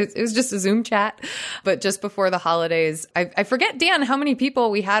was just a Zoom chat, but just before the holidays. I forget, Dan, how many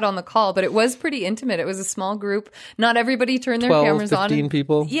people we had on the call, but it was pretty intimate. It was a small group. Not everybody turned their 12, cameras on. 15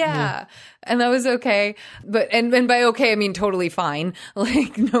 people. Yeah. And that was okay. But, and by okay, I mean totally fine.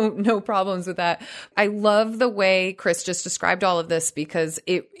 Like no problems with that. I love the way Chris just described all of this, because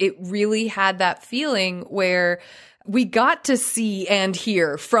it really had that feeling where we got to see and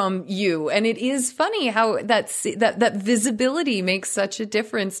hear from you. And it is funny how that visibility makes such a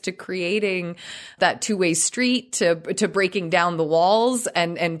difference to creating that two-way street, to breaking down the walls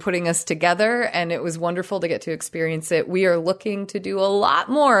and putting us together. And it was wonderful to get to experience it. We are looking to do a lot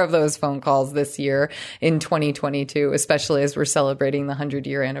more of those phone calls this year in 2022, especially as we're celebrating the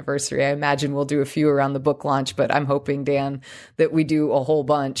 100-year anniversary. I imagine we'll do a few around the book launch, but I'm hoping, Dan, that we do a whole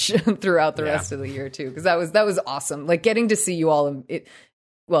bunch throughout the rest of the year too, because that was awesome. Like getting to see you all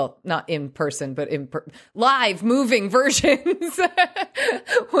not in person, but live moving versions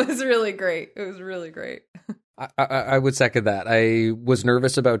was really great. It was really great. I would second that. I was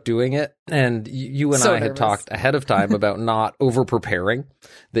nervous about doing it, and you and I had talked ahead of time about not over-preparing,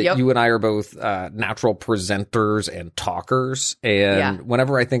 that you and I are both natural presenters and talkers, and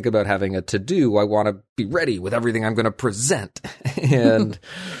whenever I think about having a to-do, I want to be ready with everything I'm going to present, and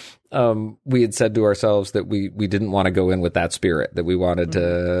we had said to ourselves that we didn't want to go in with that spirit, that we wanted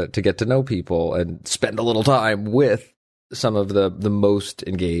to get to know people and spend a little time with some of the most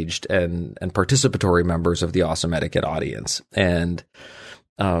engaged and participatory members of the Awesome Etiquette audience. And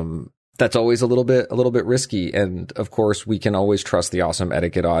that's always a little bit risky. And of course, we can always trust the Awesome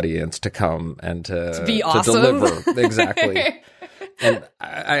Etiquette audience to come and to be awesome. To deliver. Exactly. And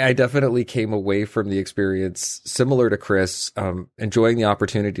I definitely came away from the experience similar to Chris, enjoying the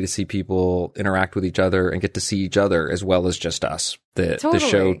opportunity to see people interact with each other and get to see each other as well as just us. The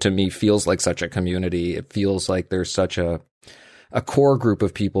show to me feels like such a community. It feels like there's such a core group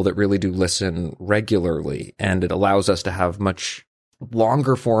of people that really do listen regularly, and it allows us to have much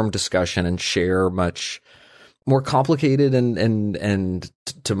longer form discussion and share much more complicated and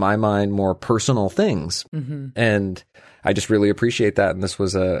to my mind, more personal things. Mm-hmm. And I just really appreciate that. And this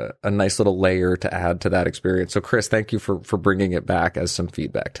was a nice little layer to add to that experience. So Chris, thank you for bringing it back as some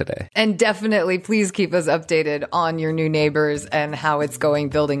feedback today. And definitely please keep us updated on your new neighbors and how it's going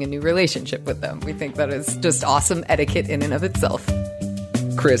building a new relationship with them. We think that is just awesome etiquette in and of itself.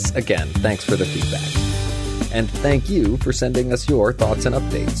 Chris, again, thanks for the feedback. And thank you for sending us your thoughts and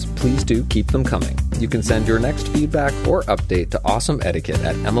updates. Please do keep them coming. You can send your next feedback or update to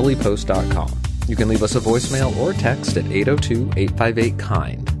awesomeetiquette@emilypost.com. You can leave us a voicemail or text at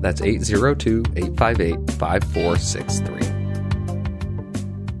 802-858-KIND. That's 802-858-5463.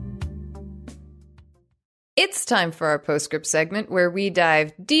 It's time for our postscript segment where we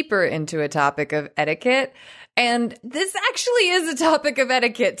dive deeper into a topic of etiquette. And this actually is a topic of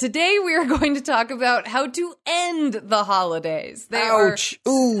etiquette. Today we are going to talk about how to end the holidays. Ouch.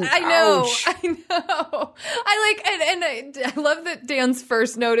 Ooh, I know. Ouch. I know. I love that Dan's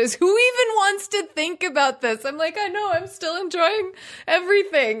first note is, who even wants to think about this? I'm like, I know, I'm still enjoying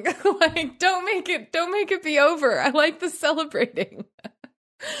everything. Like, don't make it be over. I like the celebrating.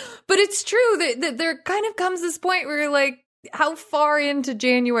 But it's true that there kind of comes this point where you're like, how far into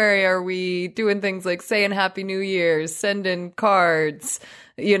January are we doing things like saying Happy New Year, sending cards,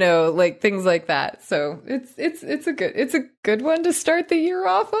 like things like that. So it's a good one to start the year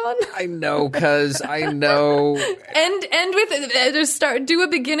off on. I know, cause I know. End with just do a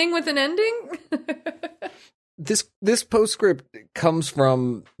beginning with an ending. This postscript comes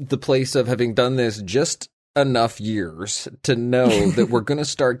from the place of having done this just enough years to know that we're going to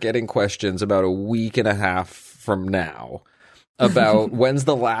start getting questions about a week and a half from now about when's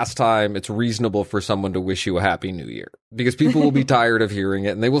the last time it's reasonable for someone to wish you a Happy New Year, because people will be tired of hearing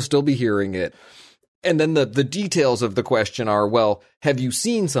it and they will still be hearing it. And then the details of the question are, well, have you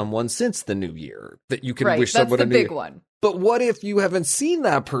seen someone since the new year that you can wish someone a new year? That's the big one. But what if you haven't seen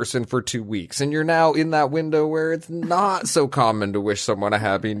that person for 2 weeks and you're now in that window where it's not so common to wish someone a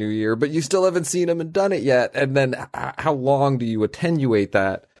Happy New Year, but you still haven't seen them and done it yet? And then how long do you attenuate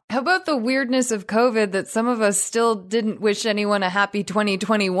that? How about the weirdness of COVID that some of us still didn't wish anyone a happy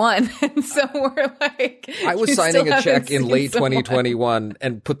 2021? And so we're like, I was signing a check in late 2021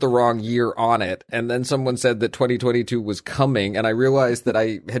 and put the wrong year on it. And then someone said that 2022 was coming. And I realized that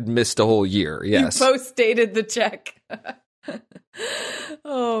I had missed a whole year. Yes. You post-dated the check.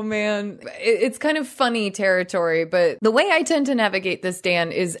 Oh, man. It's kind of funny territory, but the way I tend to navigate this,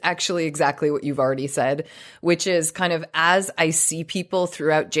 Dan, is actually exactly what you've already said, which is kind of as I see people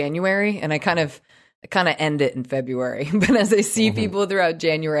throughout January, and I kind of end it in February, but as I see people throughout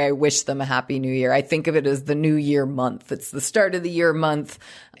January, I wish them a Happy New Year. I think of it as the New Year month. It's the start of the year month.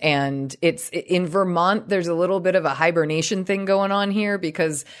 And it's in Vermont, there's a little bit of a hibernation thing going on here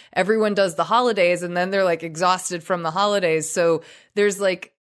because everyone does the holidays and then they're like exhausted from the holidays. So there's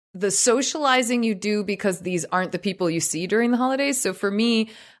like the socializing you do because these aren't the people you see during the holidays. So for me,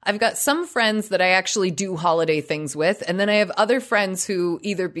 I've got some friends that I actually do holiday things with. And then I have other friends who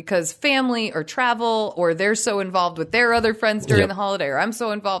either because family or travel, or they're so involved with their other friends during the holiday, or I'm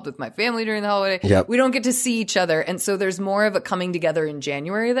so involved with my family during the holiday. We don't get to see each other. And so there's more of a coming together in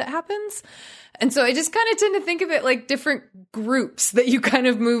January that happens. And so I just kind of tend to think of it like different groups that you kind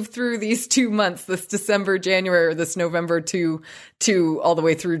of move through these 2 months, this December, January, or this November to all the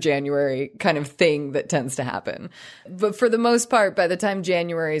way through January kind of thing that tends to happen. But for the most part, by the time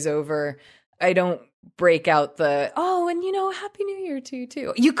January is over, I don't break out and Happy New Year to you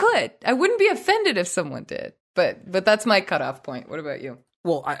too. You could. I wouldn't be offended if someone did, but that's my cutoff point. What about you?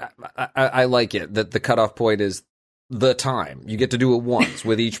 Well, I like it that the cutoff point is the time. You get to do it once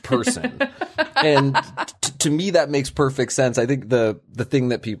with each person. And to me, that makes perfect sense. I think the thing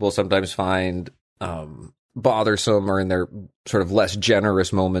that people sometimes find bothersome or in their sort of less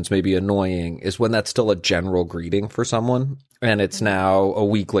generous moments, maybe annoying, is when that's still a general greeting for someone. And it's now a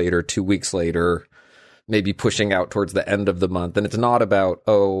week later, 2 weeks later, maybe pushing out towards the end of the month. And it's not about,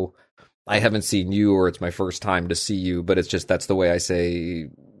 oh, I haven't seen you or it's my first time to see you, but it's just that's the way I say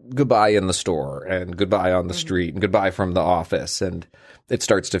goodbye in the store and goodbye on the street and goodbye from the office. And it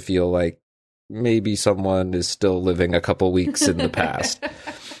starts to feel like maybe someone is still living a couple weeks in the past.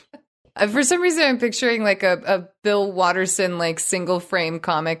 For some reason, I'm picturing like a Bill Watterson like single frame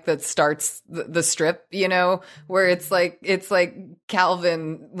comic that starts the strip, you know, where it's like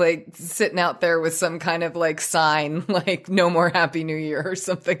Calvin like sitting out there with some kind of like sign like "No more Happy New Year" or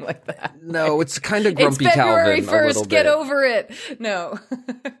something like that. No, it's kind of grumpy it's February Calvin. 1st, get over it. No.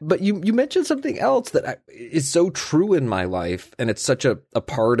 But you mentioned something else that is so true in my life, and it's such a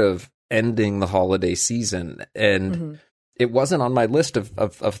part of ending the holiday season. And it wasn't on my list of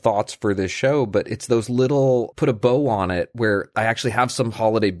thoughts for this show, but it's those little, put a bow on it, where I actually have some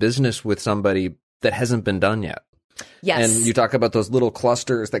holiday business with somebody that hasn't been done yet. Yes. And you talk about those little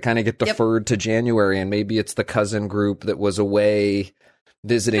clusters that kind of get deferred to January, and maybe it's the cousin group that was away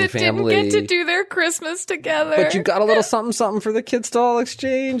visiting family. Didn't get to do their Christmas together. But you got a little something for the kids to all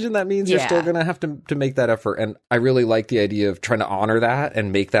exchange, and that means you're still going to have to make that effort. And I really like the idea of trying to honor that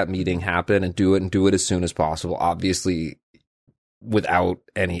and make that meeting happen and do it as soon as possible. Obviously, without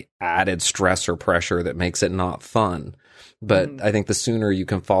any added stress or pressure that makes it not fun. But I think the sooner you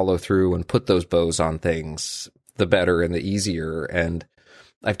can follow through and put those bows on things, the better and the easier. And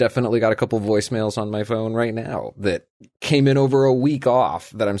I've definitely got a couple voicemails on my phone right now that came in over a week off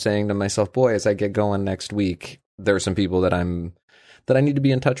that I'm saying to myself, boy, as I get going next week, there are some people that I need to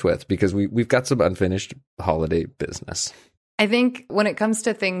be in touch with, because we've got some unfinished holiday business. I think when it comes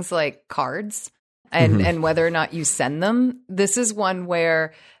to things like cards and whether or not you send them, this is one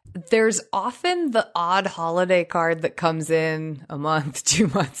where there's often the odd holiday card that comes in a month, 2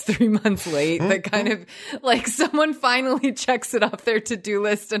 months, 3 months late that kind of like someone finally checks it off their to-do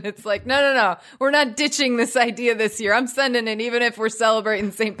list and it's like, no, we're not ditching this idea this year. I'm sending it even if we're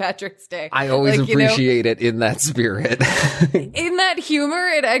celebrating St. Patrick's Day. I always appreciate it in that spirit. In that humor,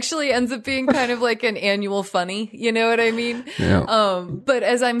 it actually ends up being kind of like an annual funny. You know what I mean? Yeah. But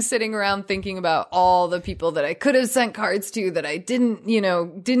as I'm sitting around thinking about all the people that I could have sent cards to that I didn't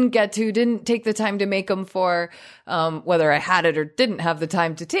take the time to make them for, whether I had it or didn't have the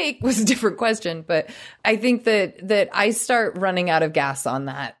time to take was a different question. But I think that I start running out of gas on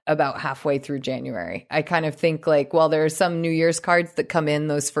that about halfway through January. I kind of think like, well, there are some New Year's cards that come in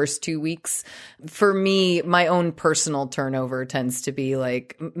those first 2 weeks. For me, my own personal turnover tends to be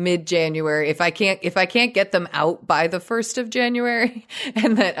like mid-January. If I can't get them out by the 1st of January,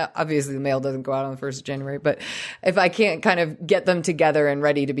 and that obviously the mail doesn't go out on the 1st of January, but if I can't kind of get them together and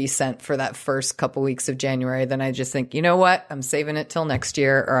ready to be sent for that first couple weeks of January, then I just think, you know what, I'm saving it till next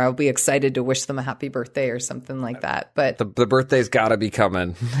year, or I'll be excited to wish them a happy birthday or something like that. But the birthday's got to be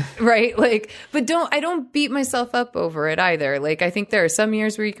coming. Right? Like, but I don't beat myself up over it either. Like, I think there are some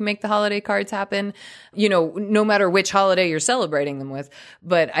years where you can make the holiday cards happen, you know, no matter which holiday you're celebrating them with.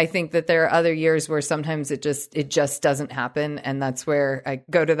 But I think that there are other years where sometimes it just doesn't happen. And that's where I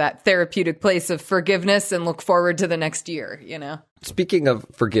go to that therapeutic place of forgiveness and look forward to the next year, you know? Speaking of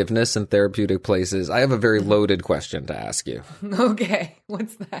forgiveness and therapeutic places, I have a very loaded question to ask you. Okay.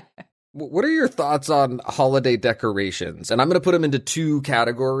 What's that? What are your thoughts on holiday decorations? And I'm going to put them into two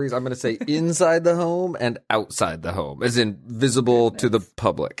categories. I'm going to say inside the home and outside the home, as in visible to the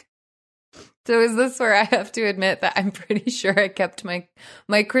public. So is this where I have to admit that I'm pretty sure I kept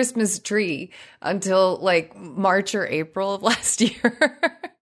my Christmas tree until like March or April of last year?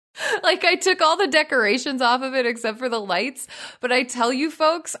 Like, I took all the decorations off of it except for the lights. But I tell you,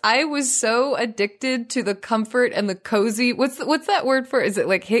 folks, I was so addicted to the comfort and the cozy. What's that word for? Is it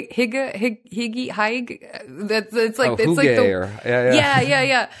like higgy? It's like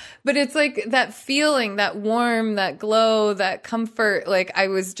yeah. But it's like that feeling, that warm, that glow, that comfort. Like, I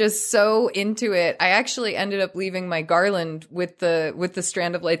was just so into it. I actually ended up leaving my garland with the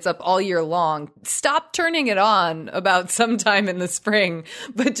strand of lights up all year long. Stopped turning it on about sometime in the spring,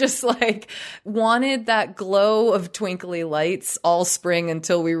 but just like wanted that glow of twinkly lights all spring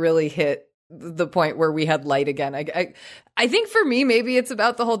until we really hit the point where we had light again. I think for me, maybe it's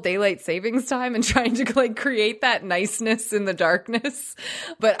about the whole daylight savings time and trying to like create that niceness in the darkness.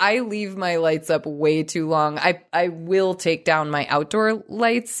 But I leave my lights up way too long. I will take down my outdoor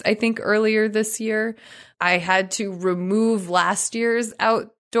lights, I think, earlier this year. I had to remove last year's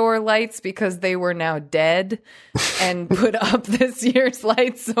outdoor lights because they were now dead and put up this year's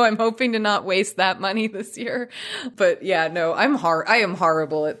lights. So I'm hoping to not waste that money this year. But yeah, no, I am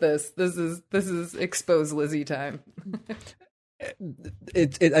horrible at this. This is exposed Lizzie time. I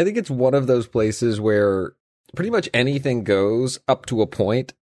think it's one of those places where pretty much anything goes up to a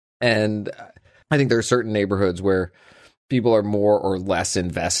point. And I think there are certain neighborhoods where people are more or less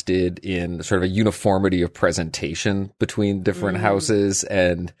invested in sort of a uniformity of presentation between different houses.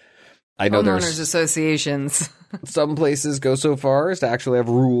 And I know homeowners associations. Some places go so far as to actually have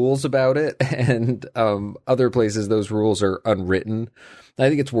rules about it, and other places those rules are unwritten. I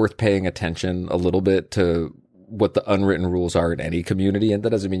think it's worth paying attention a little bit to what the unwritten rules are in any community, and that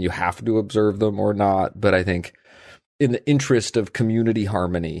doesn't mean you have to observe them or not, but I think in the interest of community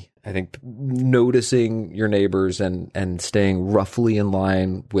harmony, I think noticing your neighbors and staying roughly in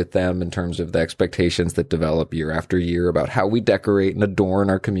line with them in terms of the expectations that develop year after year about how we decorate and adorn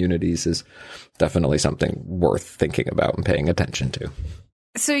our communities is definitely something worth thinking about and paying attention to.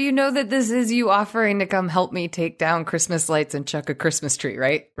 So you know that this is you offering to come help me take down Christmas lights and chuck a Christmas tree,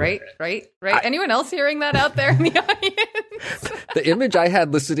 right? Right? Anyone else hearing that out there in the audience? The image I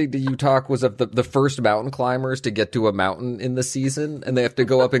had listening to you talk was of the first mountain climbers to get to a mountain in the season, and they have to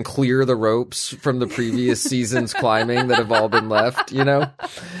go up and clear the ropes from the previous season's climbing that have all been left, you know?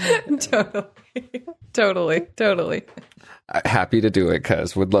 Totally. Happy to do it,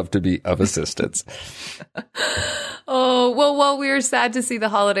 cuz would love to be of assistance. Oh, well, while we are sad to see the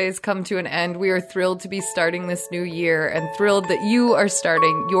holidays come to an end, we are thrilled to be starting this new year and thrilled that you are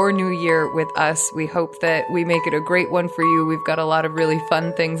starting your new year with us. We hope that we make it a great one for you. We've got a lot of really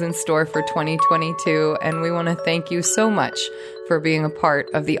fun things in store for 2022, and we want to thank you so much for being a part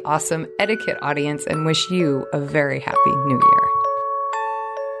of the Awesome Etiquette audience and wish you a very happy new year.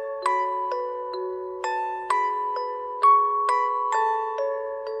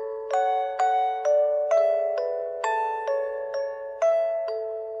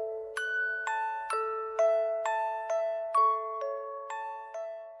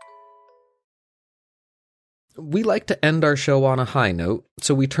 We like to end our show on a high note,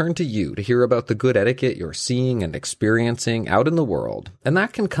 so we turn to you to hear about the good etiquette you're seeing and experiencing out in the world, and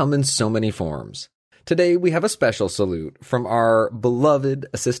that can come in so many forms. Today, we have a special salute from our beloved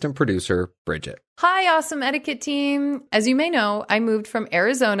assistant producer, Bridget. Hi, Awesome Etiquette team. As you may know, I moved from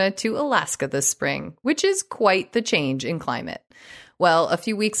Arizona to Alaska this spring, which is quite the change in climate. Well, a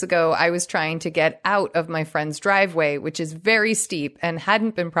few weeks ago, I was trying to get out of my friend's driveway, which is very steep and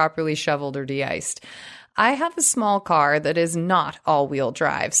hadn't been properly shoveled or de-iced. I have a small car that is not all-wheel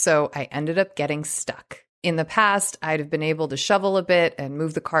drive, so I ended up getting stuck. In the past, I'd have been able to shovel a bit and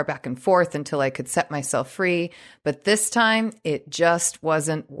move the car back and forth until I could set myself free, but this time, it just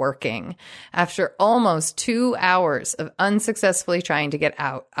wasn't working. After almost 2 hours of unsuccessfully trying to get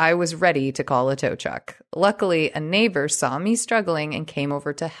out, I was ready to call a tow truck. Luckily, a neighbor saw me struggling and came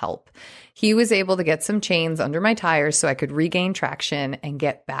over to help. He was able to get some chains under my tires so I could regain traction and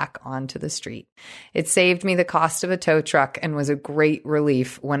get back onto the street. It saved me the cost of a tow truck and was a great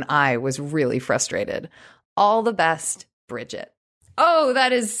relief when I was really frustrated. All the best, Bridget. Oh,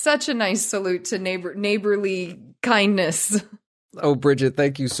 that is such a nice salute to neighborly kindness. Oh, Bridget,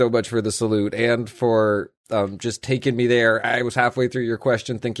 thank you so much for the salute and for just taking me there. I was halfway through your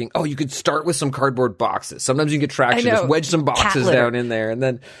question thinking, oh, you could start with some cardboard boxes. Sometimes you get traction. Just wedge some boxes down in there and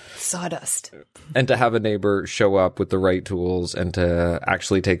then sawdust. And to have a neighbor show up with the right tools and to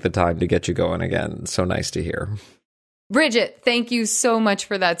actually take the time to get you going again. So nice to hear. Bridget, thank you so much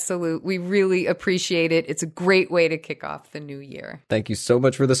for that salute. We really appreciate it. It's a great way to kick off the new year. Thank you so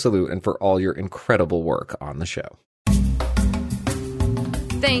much for the salute and for all your incredible work on the show.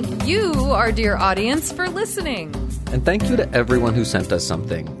 Thank you, our dear audience, for listening. And thank you to everyone who sent us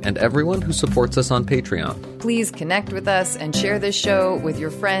something and everyone who supports us on Patreon. Please connect with us and share this show with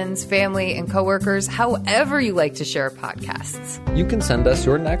your friends, family, and coworkers, however you like to share podcasts. You can send us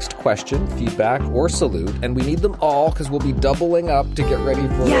your next question, feedback, or salute, and we need them all because we'll be doubling up to get ready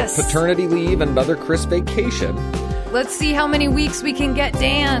for paternity leave and another Chris vacation. Let's see how many weeks we can get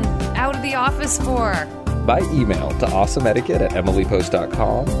Dan out of the office for. By email to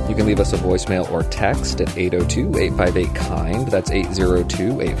awesomeetiquette@emilypost.com. You can leave us a voicemail or text at 802-858-KIND. That's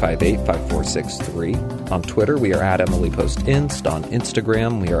 802-858-5463. On Twitter, we are at EmilyPostInst. On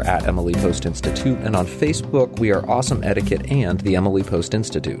Instagram, we are at Emily Post Institute. And on Facebook, we are Awesome Etiquette and the Emily Post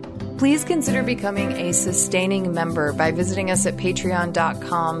Institute. Please consider becoming a sustaining member by visiting us at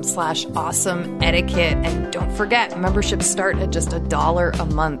patreon.com/awesomeetiquette. And don't forget, memberships start at just $1 a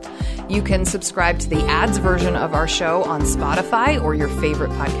month. You can subscribe to the ads version of our show on Spotify or your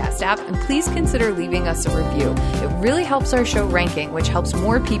favorite podcast app. And please consider leaving us a review. It really helps our show ranking, which helps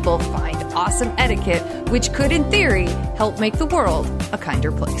more people find Awesome Etiquette, which could, in theory, help make the world a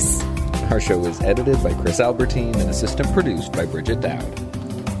kinder place. Our show is edited by Chris Albertine and assistant produced by Bridget Dowd.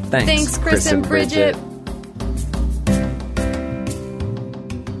 Thanks, Chris and Bridget.